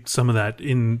definitely some of that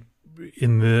in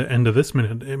the end of this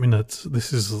minute. I mean,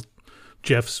 this is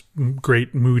Jeff's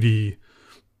great moody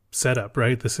setup,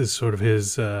 right? This is sort of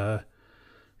his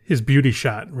beauty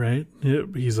shot, right?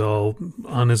 He's all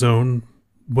on his own,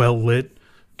 well lit,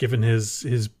 given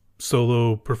his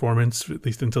solo performance, at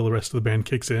least until the rest of the band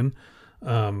kicks in.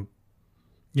 The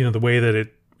way that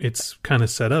it's kind of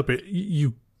set up,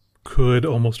 you could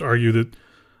almost argue that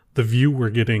the view we're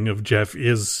getting of Jeff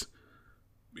is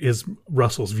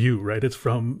Russell's view, right? It's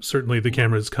certainly the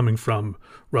camera is coming from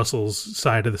Russell's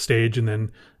side of the stage, and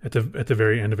then at the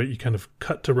very end of it, you kind of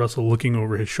cut to Russell looking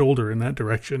over his shoulder in that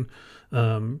direction.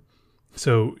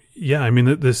 So yeah, I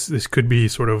mean, this could be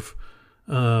sort of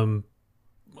a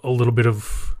little bit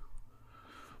of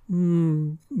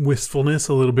wistfulness,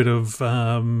 a little bit of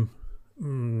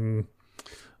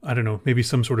I don't know, maybe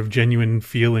some sort of genuine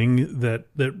feeling that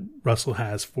Russell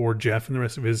has for Jeff and the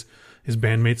rest of his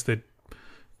bandmates that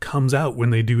comes out when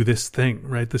they do this thing,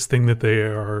 right? This thing that they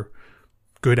are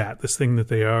good at, this thing that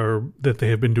they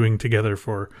have been doing together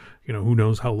for, who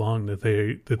knows how long, that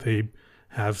they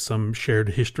have some shared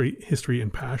history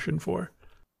and passion for.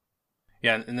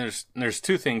 Yeah, and there's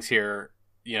two things here.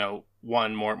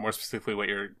 One more specifically, what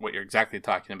you're exactly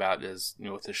talking about is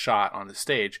with the shot on the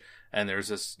stage, and there's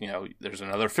this there's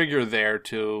another figure there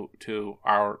to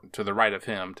the right of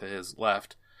him, to his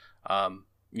left,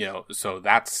 so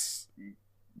that's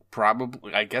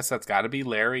probably, I guess that's got to be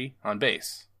Larry on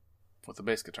bass with the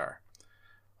bass guitar,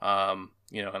 and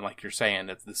like you're saying,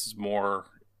 that this is more,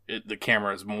 the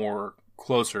camera is more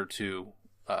closer to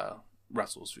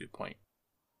Russell's viewpoint,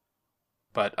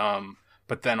 but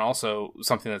then also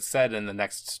something that's said in the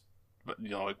next,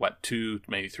 2,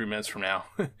 maybe 3 minutes from now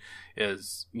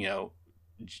is,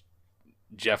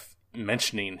 Jeff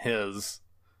mentioning his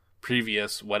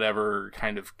previous whatever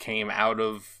kind of came out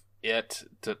of it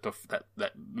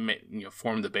that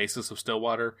formed the basis of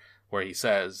Stillwater, where he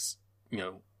says,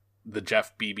 the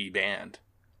Jeff Beebe band.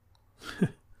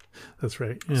 That's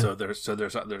right. Yeah. So there's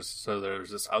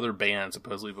this other band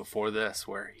supposedly before this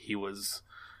where he was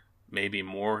maybe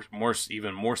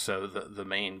even more so the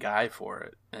main guy for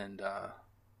it, and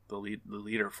the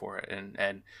leader for it,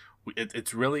 and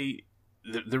it's really,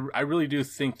 I really do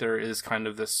think there is kind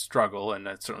of this struggle, and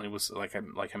that certainly was like I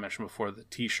mentioned before, the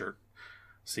T-shirt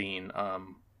scene,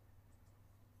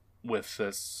 with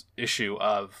this issue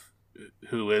of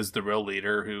who is the real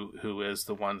leader, who is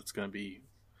the one that's going to be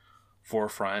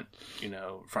forefront,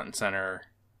 front and center,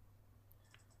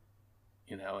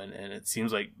 and it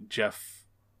seems like Jeff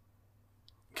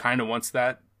kind of wants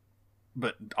that,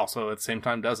 but also at the same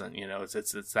time doesn't.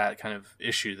 It's that kind of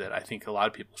issue that I think a lot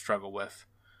of people struggle with.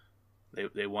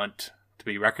 They want to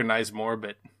be recognized more,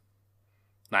 but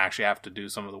not actually have to do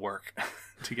some of the work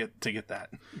to get that.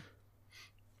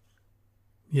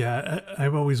 Yeah,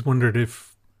 I've always wondered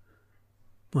if,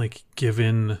 like,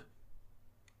 given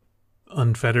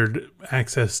unfettered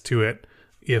access to it,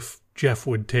 if Jeff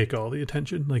would take all the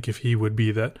attention, like if he would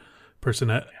be that person.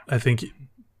 I think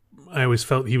I always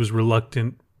felt he was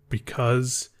reluctant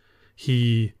because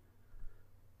he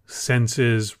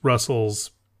senses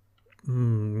Russell's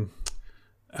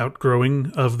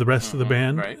outgrowing of the rest of the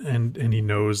band, right. and he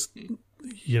knows,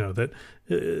 that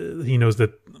he knows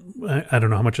that, I don't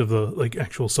know how much of the like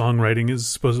actual songwriting is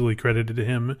supposedly credited to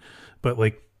him, but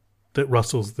like that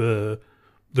Russell's the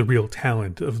real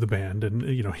talent of the band, and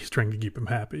he's trying to keep him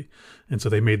happy, and so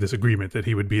they made this agreement that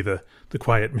he would be the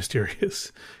quiet,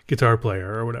 mysterious guitar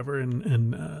player or whatever,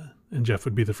 and Jeff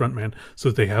would be the front man, so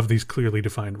that they have these clearly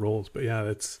defined roles. But yeah,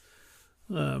 that's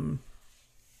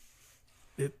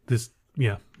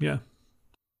yeah.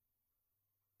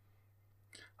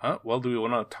 Well, do we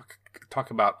want to talk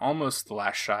about almost the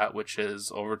last shot, which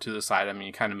is over to the side? I mean,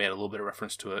 you kind of made a little bit of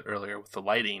reference to it earlier with the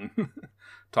lighting.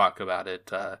 Talk about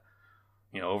it.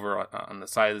 Over on the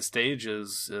side of the stage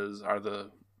are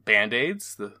the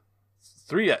Band-Aids, the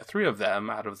three of them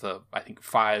out of the, I think,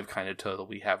 5 kind of total.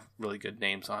 We have really good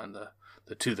names on.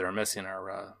 The 2 that are missing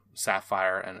are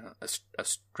Sapphire and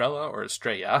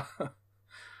Estrella.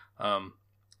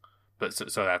 But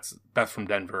so that's from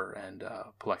Denver and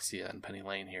Polexia and Penny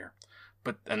Lane here.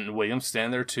 And William's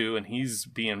standing there too, and he's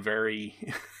being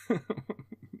very,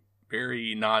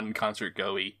 very non-concert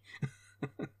goey.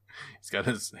 got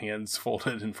his hands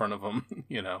folded in front of him,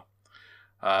 you know.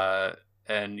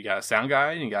 And you got a sound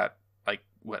guy, and you got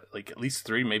like at least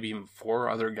 3, maybe even 4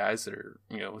 other guys that are,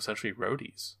 you know, essentially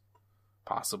roadies,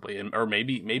 possibly, and or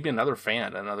maybe another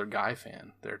fan, another guy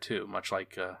fan there too, much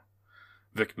like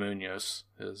Vic Munoz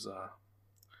is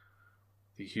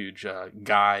the huge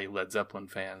guy Led Zeppelin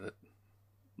fan that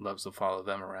loves to follow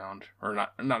them around, or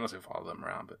not necessarily follow them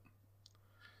around, but.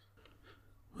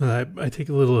 Well, I take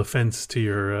a little offense to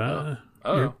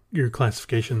your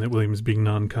classification that Williams being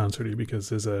non-concerty,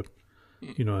 because as a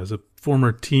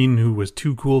former teen who was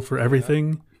too cool for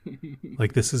everything,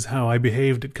 like, this is how I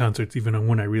behaved at concerts, even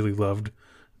when I really loved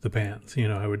the bands. You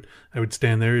know, I would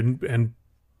stand there and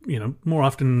you know, more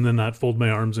often than not, fold my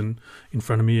arms in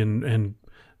front of me and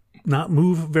not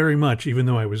move very much, even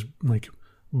though I was like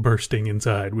bursting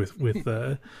inside with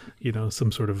you know,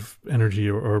 some sort of energy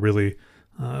or really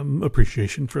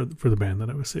appreciation for the band that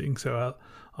I was seeing. So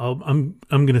I'm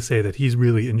going to say that he's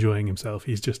really enjoying himself.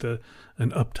 He's just an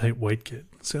uptight white kid.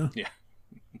 So yeah,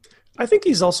 I think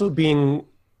he's also being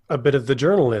a bit of the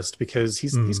journalist, because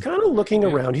he's kind of looking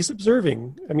around. He's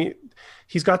observing. I mean,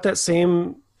 he's got that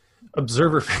same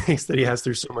observer face that he has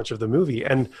through so much of the movie,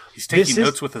 and he's taking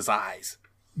notes with his eyes.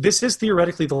 This is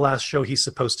theoretically the last show he's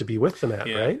supposed to be with them at,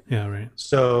 right? Yeah, right.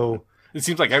 So it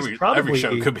seems like every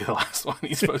show could be the last one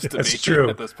he's supposed to be. True.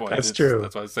 At this point. That's true.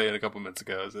 That's what I was saying a couple minutes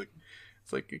ago. It's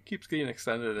like it keeps getting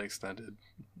extended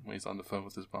when he's on the phone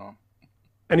with his mom.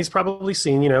 And he's probably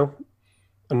seen, you know,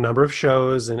 a number of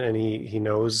shows, and he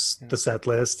knows the set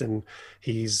list, and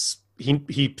he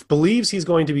believes he's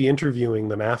going to be interviewing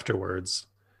them afterwards,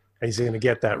 and he's going to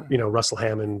get that, you know, Russell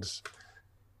Hammond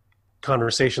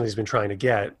conversation he's been trying to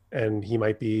get, and he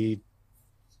might be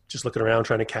just looking around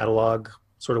trying to catalog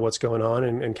sort of what's going on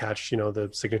and catch, you know, the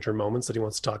signature moments that he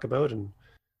wants to talk about. And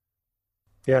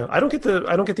yeah, I don't get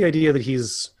the idea that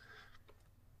he's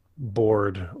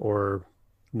bored or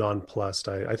nonplussed.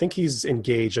 I think he's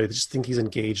engaged. I just think he's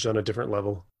engaged on a different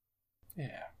level.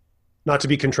 Yeah. Not to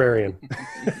be contrarian.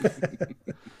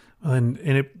 and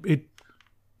it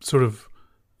sort of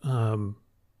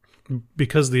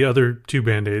because the other 2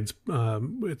 Band-Aids,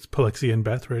 it's Palexi and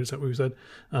Beth, right? Is that what we said?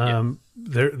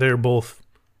 They're both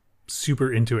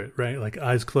super into it, right? Like,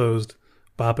 eyes closed,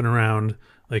 bopping around,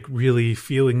 like really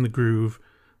feeling the groove.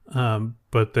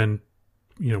 But then,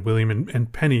 you know, William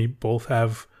and Penny both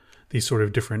have these sort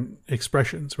of different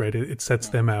expressions, right? It sets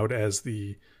them out as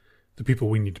the people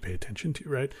we need to pay attention to,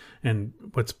 right? And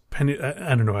what's Penny?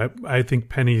 I don't know. I think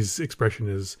Penny's expression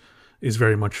is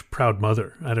very much proud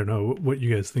mother. I don't know what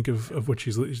you guys think of what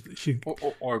she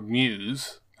or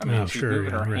Muse. I mean, she's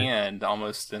moving her right. hand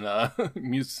almost in a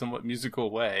somewhat musical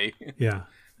way. Yeah,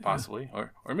 possibly,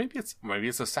 or maybe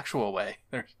it's a sexual way.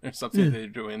 There's something they're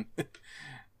doing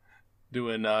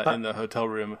in the hotel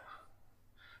room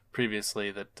previously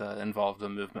that involved a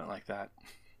movement like that.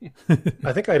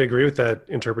 I think I'd agree with that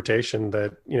interpretation,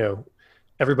 that, you know,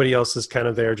 everybody else is kind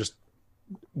of there just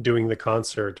doing the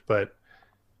concert, but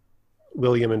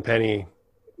William and Penny,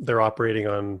 they're operating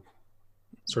on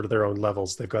sort of their own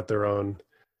levels. They've got their own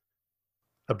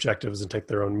objectives and take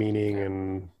their own meaning,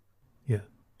 and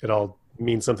it all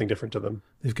means something different to them.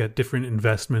 They've got different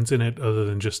investments in it other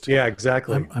than just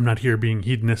exactly. I'm not here being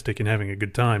hedonistic and having a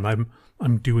good time.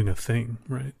 I'm doing a thing,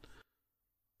 right?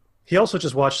 He also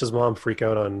just watched his mom freak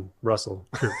out on Russell.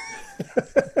 True.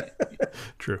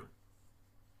 True.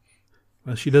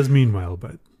 Well, she does mean well,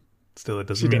 but still, that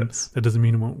doesn't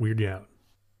mean it won't weird you out.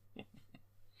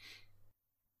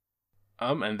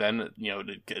 And then, you know,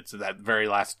 it's that very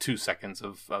last 2 seconds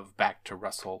of back to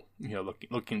Russell, you know,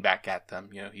 looking back at them.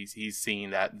 You know, he's seeing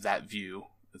that view.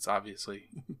 It's obviously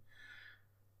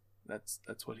that's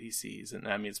what he sees, and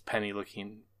I mean, it's Penny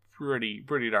looking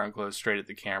pretty darn close straight at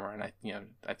the camera, and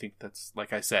I think that's,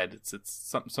 like I said,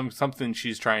 it's something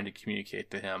she's trying to communicate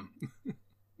to him.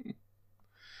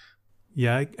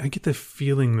 Yeah, I get the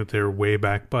feeling that they're way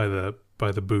back by the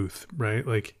booth, right?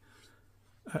 Like,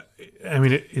 I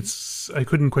mean, I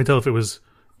couldn't quite tell if it was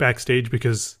backstage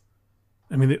because,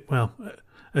 I mean,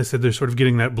 I said they're sort of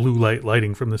getting that blue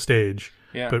lighting from the stage,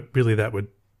 but really that would,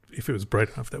 if it was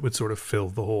bright enough, that would sort of fill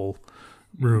the whole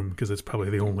room because it's probably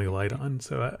the only light on.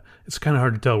 So it's kind of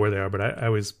hard to tell where they are, but I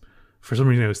was, for some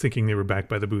reason, I was thinking they were back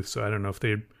by the booth, so I don't know if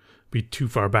they'd be too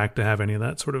far back to have any of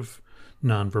that sort of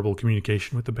nonverbal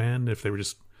communication with the band, if they were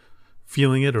just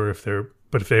feeling it, or if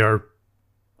they are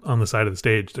on the side of the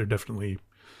stage, they're definitely,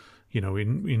 you know,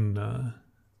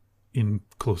 in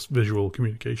close visual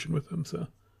communication with them. So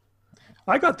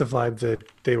I got the vibe that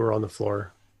they were on the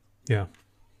floor. Yeah.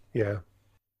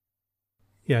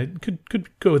 It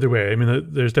could go either way. I mean,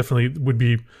 there's definitely would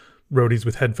be roadies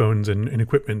with headphones and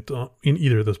equipment in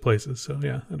either of those places. So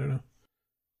yeah, I don't know.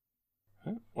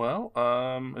 Well,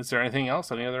 is there anything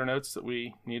else? Any other notes that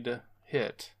we need to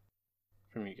hit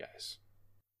from you guys?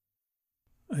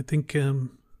 I think I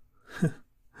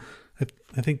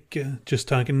think just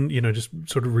talking, just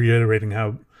sort of reiterating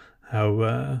how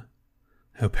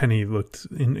Penny looked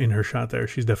in her shot there.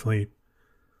 She's definitely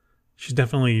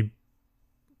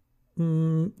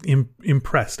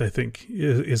impressed. I think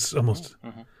is almost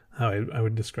how I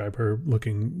would describe her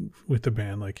looking with the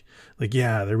band. Like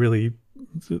yeah,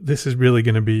 this is really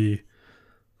going to be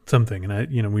something.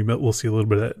 And we'll see a little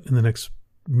bit of that in the next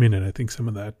minute. I think some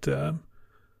of that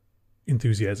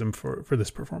enthusiasm for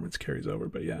this performance carries over.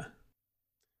 But yeah.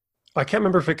 I can't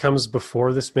remember if it comes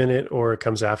before this minute or it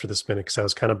comes after this minute, because I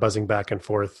was kind of buzzing back and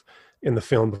forth in the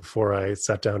film before I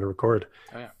sat down to record.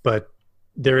 Oh, yeah. But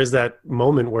there is that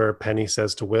moment where Penny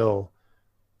says to Will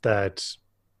that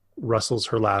Russell's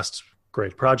her last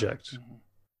great project. Mm-hmm.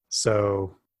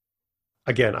 So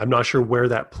again, I'm not sure where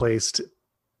that placed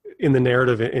in the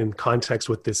narrative in context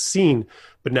with this scene,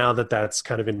 but now that that's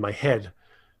kind of in my head,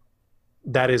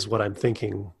 that is what I'm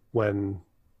thinking when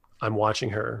I'm watching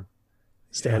her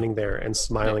standing there and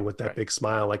smiling with that big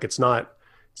smile. Like it's not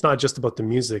just about the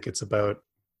music. It's about,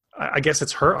 I guess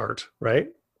it's her art, right?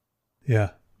 Yeah.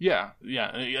 Yeah.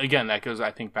 Yeah. Again, that goes,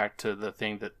 I think, back to the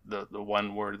thing that the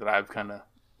one word that I've kind of,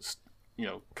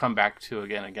 come back to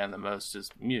again the most is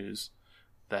muse.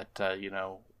 That,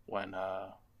 when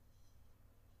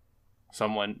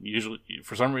someone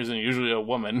for some reason, usually a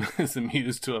woman is a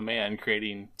muse to a man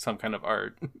creating some kind of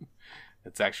art.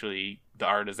 The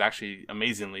art is actually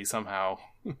amazingly somehow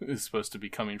is supposed to be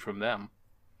coming from them,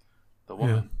 the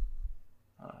woman.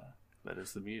 Yeah. That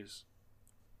is the muse.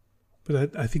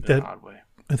 But I think that odd way.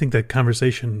 I think that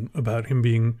conversation about him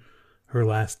being her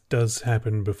last does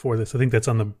happen before this. I think that's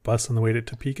on the bus on the way to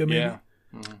Topeka. Maybe? Yeah,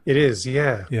 mm-hmm. It is.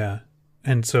 Yeah, yeah.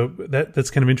 And so that's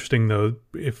kind of interesting though,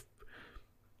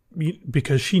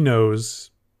 because she knows,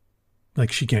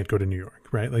 like, she can't go to New York,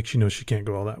 right? Like she knows she can't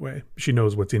go all that way. She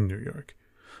knows what's in New York.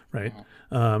 Right.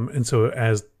 Mm-hmm. And so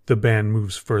as the band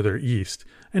moves further east,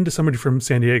 and to somebody from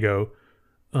San Diego,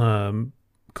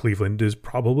 Cleveland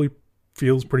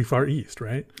feels pretty far east,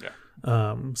 right?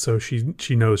 Yeah. So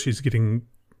she knows she's getting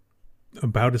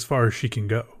about as far as she can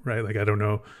go, right? Like I don't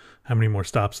know how many more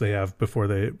stops they have before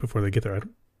they get there. I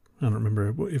don't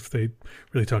remember if they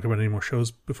really talk about any more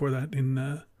shows before that in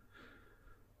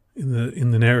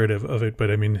the narrative of it.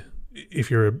 But I mean, if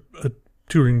you're a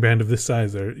touring band of this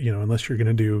size, there, unless you're going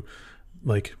to do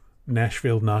like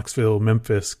Nashville, Knoxville,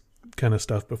 Memphis kind of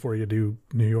stuff before you do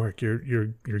New York, you're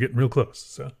getting real close.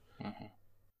 So,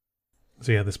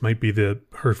 So yeah, this might be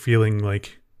her feeling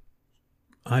like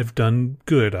I've done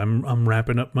good. I'm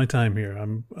wrapping up my time here.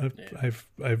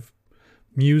 I've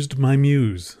mused my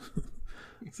muse.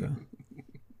 So,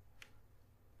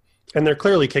 and they're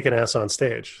clearly kicking ass on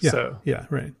stage. Yeah, so yeah,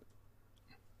 right.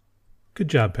 Good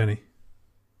job, Penny.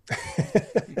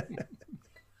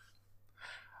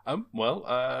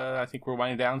 I think we're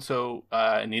winding down, so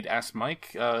I need to ask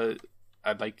Mike.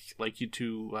 I'd like you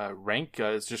to rank.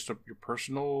 It's just your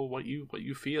personal what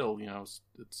you feel. It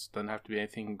doesn't have to be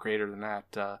anything greater than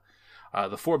that.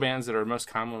 The four bands that are most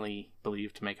commonly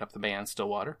believed to make up the band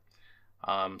Stillwater.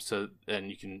 So then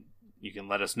you can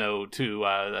let us know too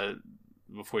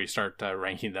before you start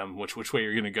ranking them which way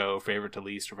you're going to go, favorite to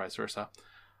least, or vice versa.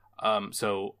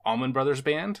 So Allman Brothers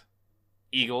Band,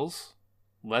 Eagles,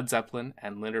 Led Zeppelin,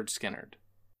 and Lynyrd Skynyrd.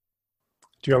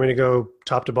 Do you want me to go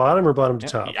top to bottom or bottom to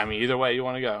top? I mean, either way you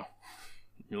want to go.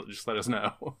 You'll just let us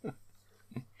know.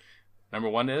 Number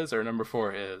 1 is, or number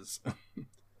 4 is?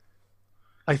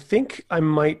 I think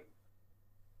I'm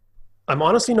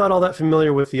honestly not all that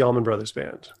familiar with the Allman Brothers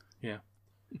Band. Yeah.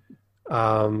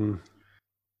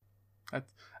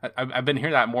 I've been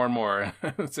hearing that more and more.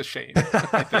 It's a shame,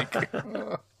 I think.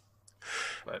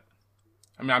 But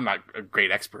I mean, I'm not a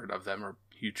great expert of them or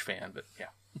huge fan, but yeah.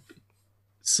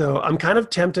 So I'm kind of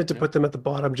tempted to put them at the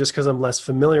bottom just because I'm less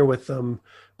familiar with them,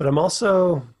 but I'm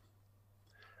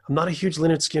not a huge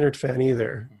Lynyrd Skynyrd fan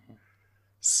either. Mm-hmm.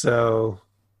 So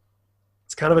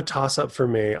it's kind of a toss up for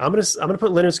me. I'm gonna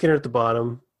put Lynyrd Skynyrd at the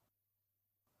bottom.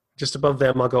 Just above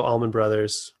them, I'll go Allman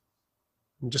Brothers.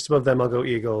 And just above them, I'll go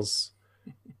Eagles,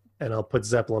 and I'll put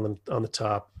Zeppelin on the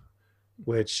top,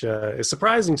 which is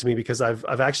surprising to me because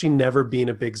I've actually never been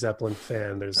a big Zeppelin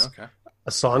fan. There's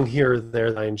a song here or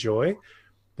there that I enjoy,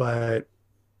 but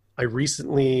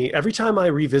every time I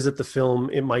revisit the film,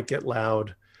 It Might Get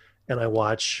Loud, and I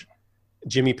watch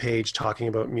Jimmy Page talking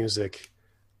about music,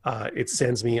 it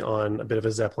sends me on a bit of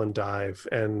a Zeppelin dive.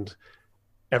 And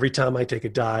every time I take a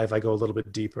dive, I go a little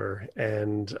bit deeper.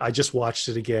 And I just watched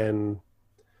it again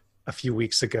a few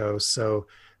weeks ago. So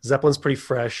Zeppelin's pretty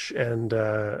fresh, and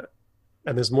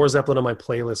there's more Zeppelin on my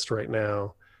playlist right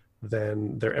now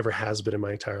than there ever has been in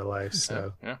my entire life.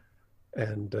 So, yeah.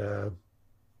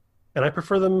 And I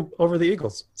prefer them over the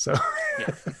Eagles. So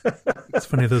Yeah. It's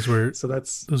funny, those were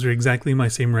exactly my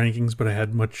same rankings, but I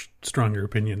had much stronger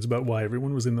opinions about why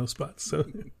everyone was in those spots. So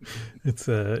it's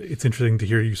interesting to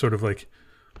hear you sort of like,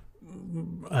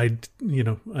 I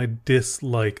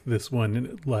dislike this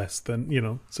one less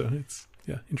than, so it's,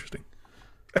 yeah, interesting.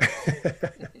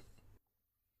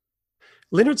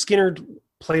 Lynyrd Skynyrd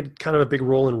played kind of a big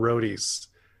role in Roadies.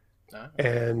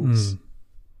 And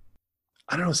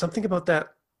I don't know, something about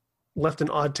that left an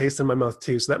odd taste in my mouth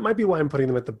too. So that might be why I'm putting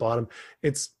them at the bottom.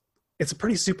 It's a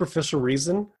pretty superficial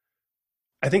reason.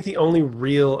 I think the only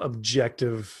real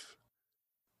objective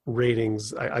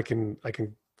ratings I can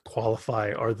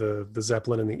qualify are the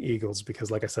Zeppelin and the Eagles,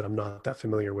 because like I said, I'm not that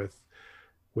familiar with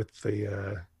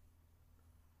the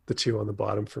two on the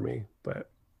bottom for me.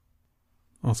 But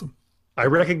awesome. I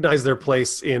recognize their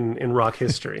place in rock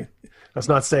history. That's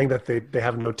not saying that they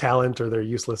have no talent or they're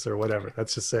useless or whatever.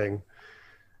 That's just saying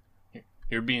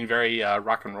you're being very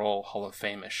rock and roll Hall of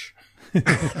Fame-ish.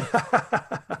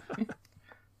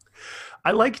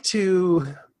 I like to,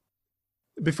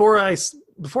 before I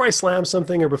slam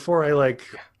something or before I like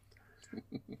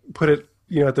put it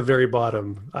at the very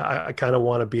bottom, I kind of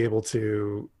want to be able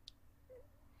to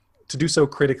do so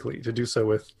critically, to do so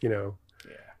with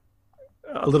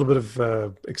a little bit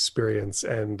of experience.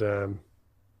 And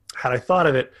had I thought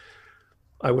of it,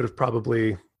 I would have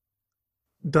probably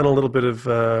done a little bit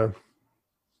of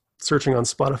searching on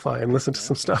Spotify and listened to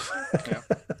some stuff. Yeah.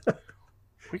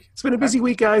 It's been a busy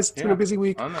week, guys. It's been a busy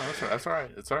week. Oh no, that's all right.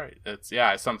 It's all right. It's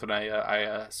something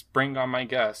I spring on my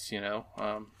guests,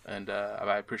 and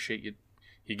I appreciate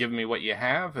you giving me what you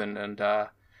have, and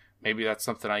maybe that's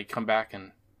something I come back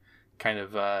and kind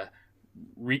of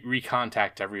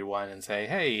recontact everyone and say,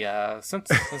 hey,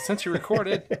 since you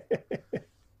recorded,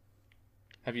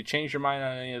 have you changed your mind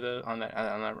on any of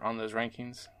on those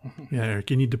rankings? Yeah,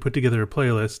 Eric, you need to put together a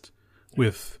playlist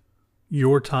with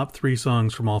your top 3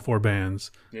 songs from all 4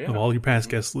 bands, of all your past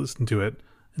guests listen to it,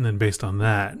 and then based on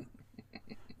that,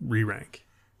 re-rank.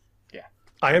 Yeah.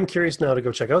 I am curious now to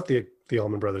go check out the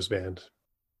Allman Brothers Band.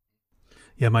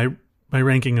 Yeah, my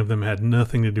ranking of them had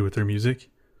nothing to do with their music.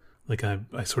 Like I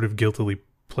sort of guiltily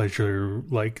pleasure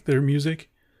like their music,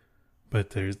 but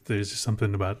there's just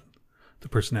something about the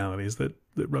personalities that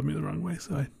rubbed me the wrong way,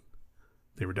 so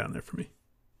they were down there for me.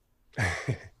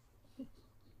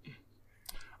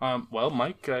 Well,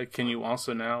 Mike, can you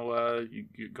also now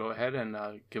you go ahead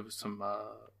and give us some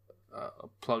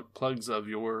plugs of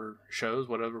your shows,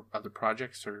 whatever other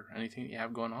projects or anything that you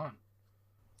have going on?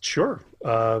 Sure.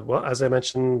 Well, as I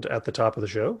mentioned at the top of the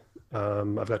show,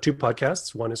 I've got 2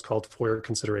 podcasts. One is called For Your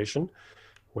Consideration,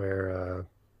 where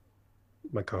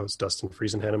my co-host Dustin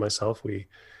Friesenhan and myself, we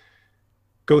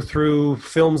go through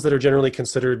films that are generally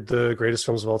considered the greatest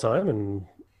films of all time and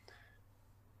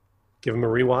give them a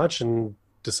rewatch and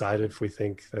decide if we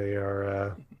think they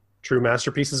are true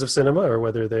masterpieces of cinema or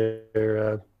whether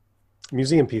they're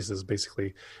museum pieces,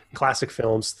 basically classic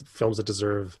films that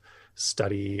deserve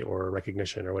study or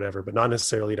recognition or whatever, but not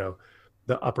necessarily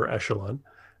the upper echelon.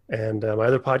 And my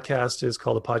other podcast is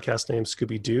called a podcast named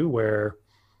Scooby-Doo, where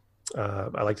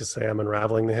I like to say I'm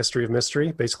unraveling the history of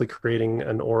mystery, basically creating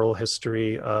an oral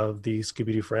history of the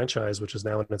Scooby-Doo franchise, which is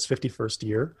now in its 51st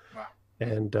year. Wow.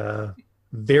 And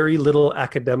very little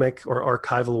academic or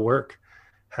archival work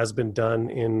has been done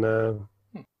in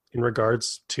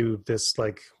regards to this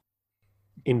like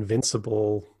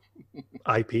invincible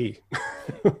IP,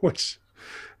 which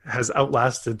has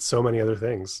outlasted so many other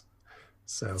things.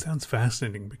 So it sounds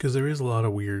fascinating because there is a lot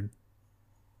of weird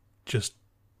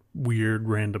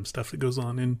random stuff that goes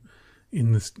on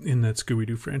in that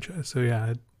Scooby-Doo franchise. So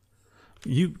yeah,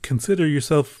 you consider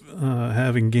yourself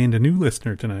having gained a new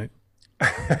listener tonight.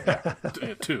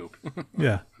 Yeah, 2.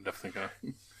 Yeah, definitely gonna.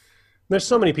 There's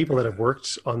so many people that have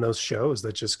worked on those shows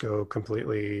that just go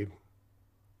completely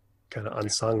kind of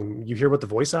unsung. You hear about the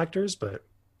voice actors,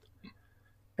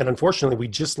 and unfortunately we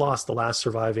just lost the last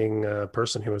surviving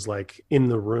person who was like in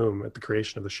the room at the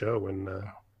creation of the show when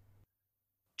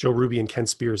Joe Ruby and Ken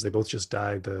Spears, they both just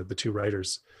died, the 2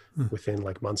 writers, within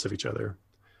like months of each other.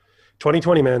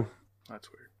 2020, man. That's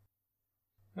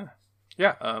weird.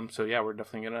 Yeah. So yeah, we're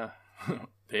definitely gonna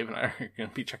Dave and I are going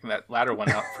to be checking that latter one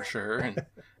out for sure, and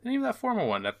even that former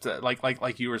one. That's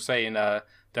like you were saying,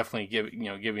 definitely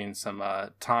giving some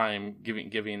time,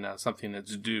 giving something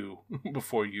that's due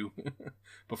before you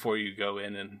go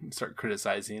in and start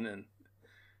criticizing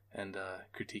and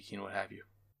critiquing, what have you.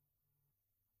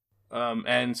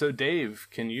 And so Dave,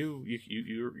 can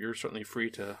you're certainly free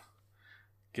to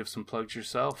give some plugs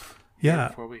yourself. Yeah.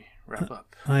 Before we wrap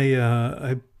up,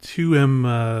 I too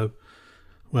am.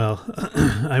 Well,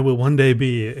 I will one day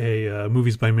be a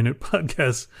Movies by Minute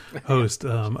podcast host.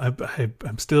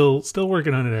 I'm still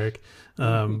working on it, Eric,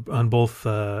 on both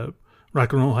Rock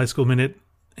and Roll High School Minute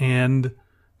and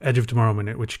Edge of Tomorrow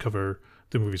Minute, which cover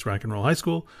the movies Rock and Roll High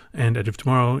School and Edge of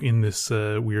Tomorrow in this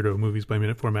weirdo Movies by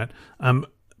Minute format.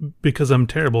 Because I'm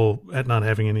terrible at not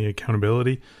having any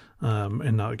accountability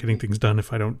and not getting things done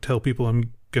if I don't tell people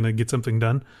I'm going to get something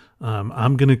done.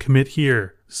 I'm going to commit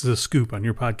here. This is a scoop on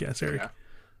your podcast, Eric. Yeah.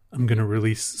 I'm going to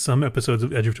release some episodes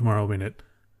of Edge of Tomorrow Minute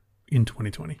in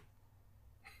 2020.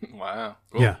 Wow.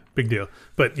 Cool. Yeah, big deal.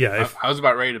 But yeah, I was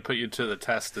about ready to put you to the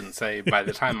test and say by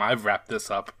the time I've wrapped this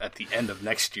up at the end of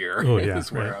next year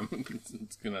is where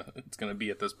it's gonna be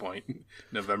at this point,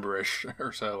 November-ish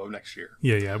or so of next year.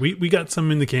 Yeah. We got some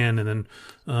in the can, and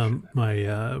then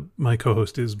my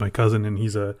co-host is my cousin, and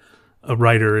he's a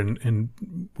writer, and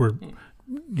we're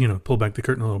pull back the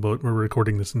curtain a little bit. We're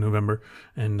recording this in November,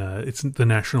 and it's the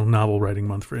National Novel Writing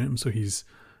Month for him. So he's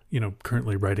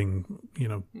currently writing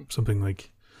something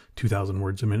like 2,000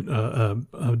 words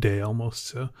a day almost,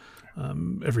 so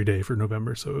every day for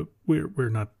November. So we're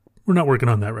not working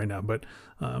on that right now, but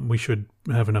we should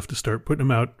have enough to start putting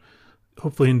them out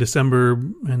hopefully in December,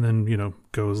 and then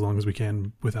go as long as we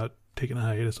can without taking a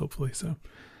hiatus, hopefully. So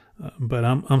but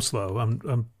I'm slow.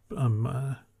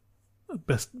 I'm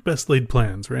best laid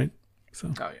plans, right?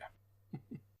 So oh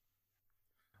yeah.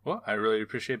 Well, I really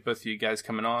appreciate both of you guys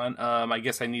coming on. I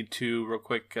guess I need to real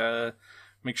quick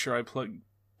make sure I put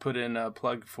in a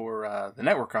plug for the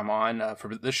network I'm on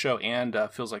for this show and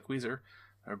Feels Like Weezer.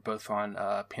 They're both on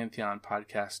Pantheon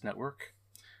Podcast Network,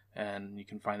 and you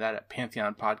can find that at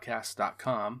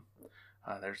pantheonpodcast.com.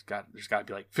 There's got to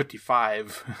be like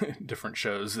 55 different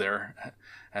shows there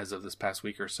as of this past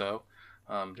week or so.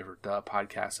 Different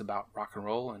podcasts about rock and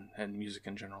roll and music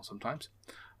in general sometimes.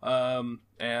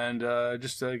 And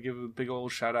just to give a big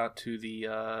old shout out to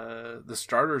the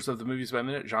starters of the Movies by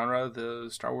Minute genre, the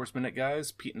Star Wars Minute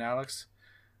guys, Pete and Alex,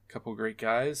 a couple great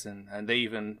guys, and they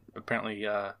even apparently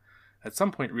at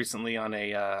some point recently on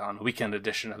a weekend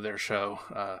edition of their show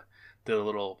did a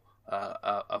little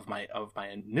of my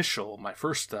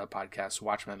first podcast,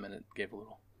 Watchmen Minute, gave a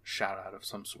little shout out of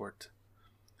some sort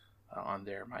on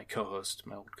there. My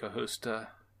old co-host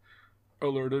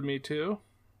alerted me to.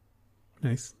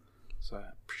 Nice. So I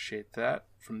appreciate that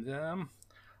from them.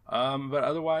 But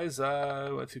otherwise,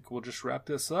 I think we'll just wrap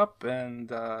this up and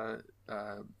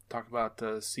talk about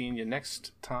seeing you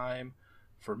next time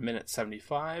for Minute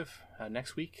 75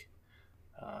 next week.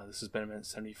 This has been Minute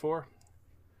 74.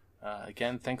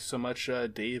 Again, thanks so much,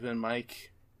 Dave and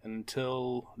Mike. And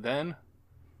until then,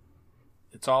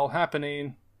 it's all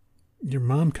happening. Your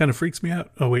mom kind of freaks me out.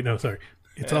 Oh, wait, no, sorry.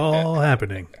 It's all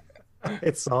happening.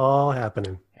 It's all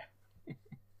happening.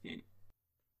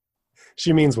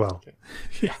 She means well.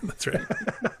 Yeah, that's right.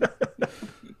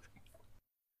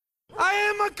 I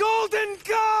am a golden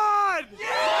god!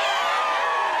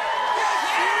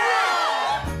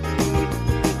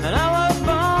 And I was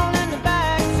born in the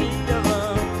backseat of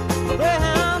a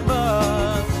Greyhound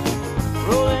bus,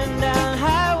 rolling down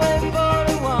Highway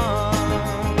 41.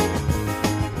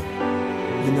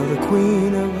 The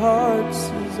Queen of Hearts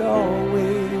is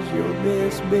always your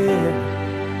best bet.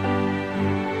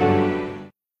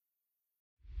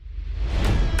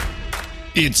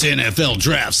 It's NFL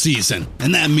draft season,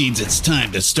 and that means it's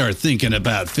time to start thinking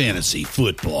about fantasy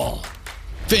football.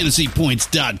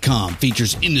 FantasyPoints.com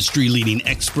features industry-leading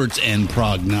experts and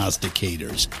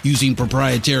prognosticators using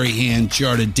proprietary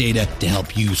hand-charted data to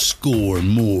help you score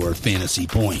more fantasy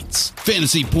points.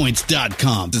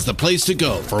 FantasyPoints.com is the place to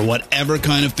go for whatever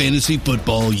kind of fantasy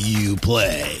football you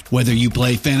play. Whether you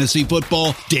play fantasy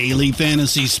football, daily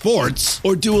fantasy sports,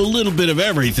 or do a little bit of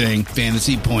everything,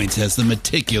 Fantasy Points has the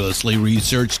meticulously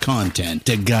researched content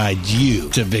to guide you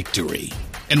to victory.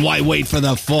 And why wait for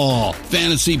the fall?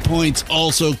 Fantasy Points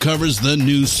also covers the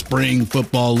new spring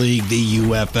football league, the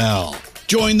UFL.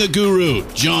 Join the guru,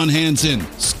 John Hansen,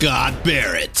 Scott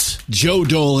Barrett, Joe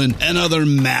Dolan, and other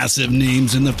massive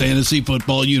names in the fantasy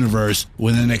football universe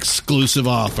with an exclusive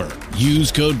offer.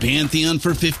 Use code Pantheon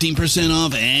for 15%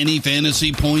 off any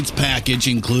Fantasy Points package,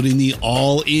 including the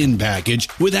all-in package,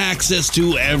 with access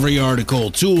to every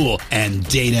article, tool, and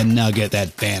data nugget that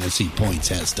Fantasy Points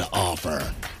has to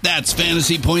offer. That's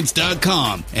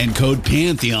fantasypoints.com and code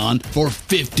Pantheon for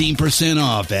 15%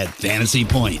 off at Fantasy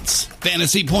Points.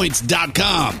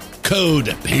 Fantasypoints.com,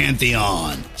 code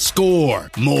Pantheon.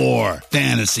 Score more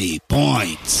fantasy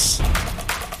points.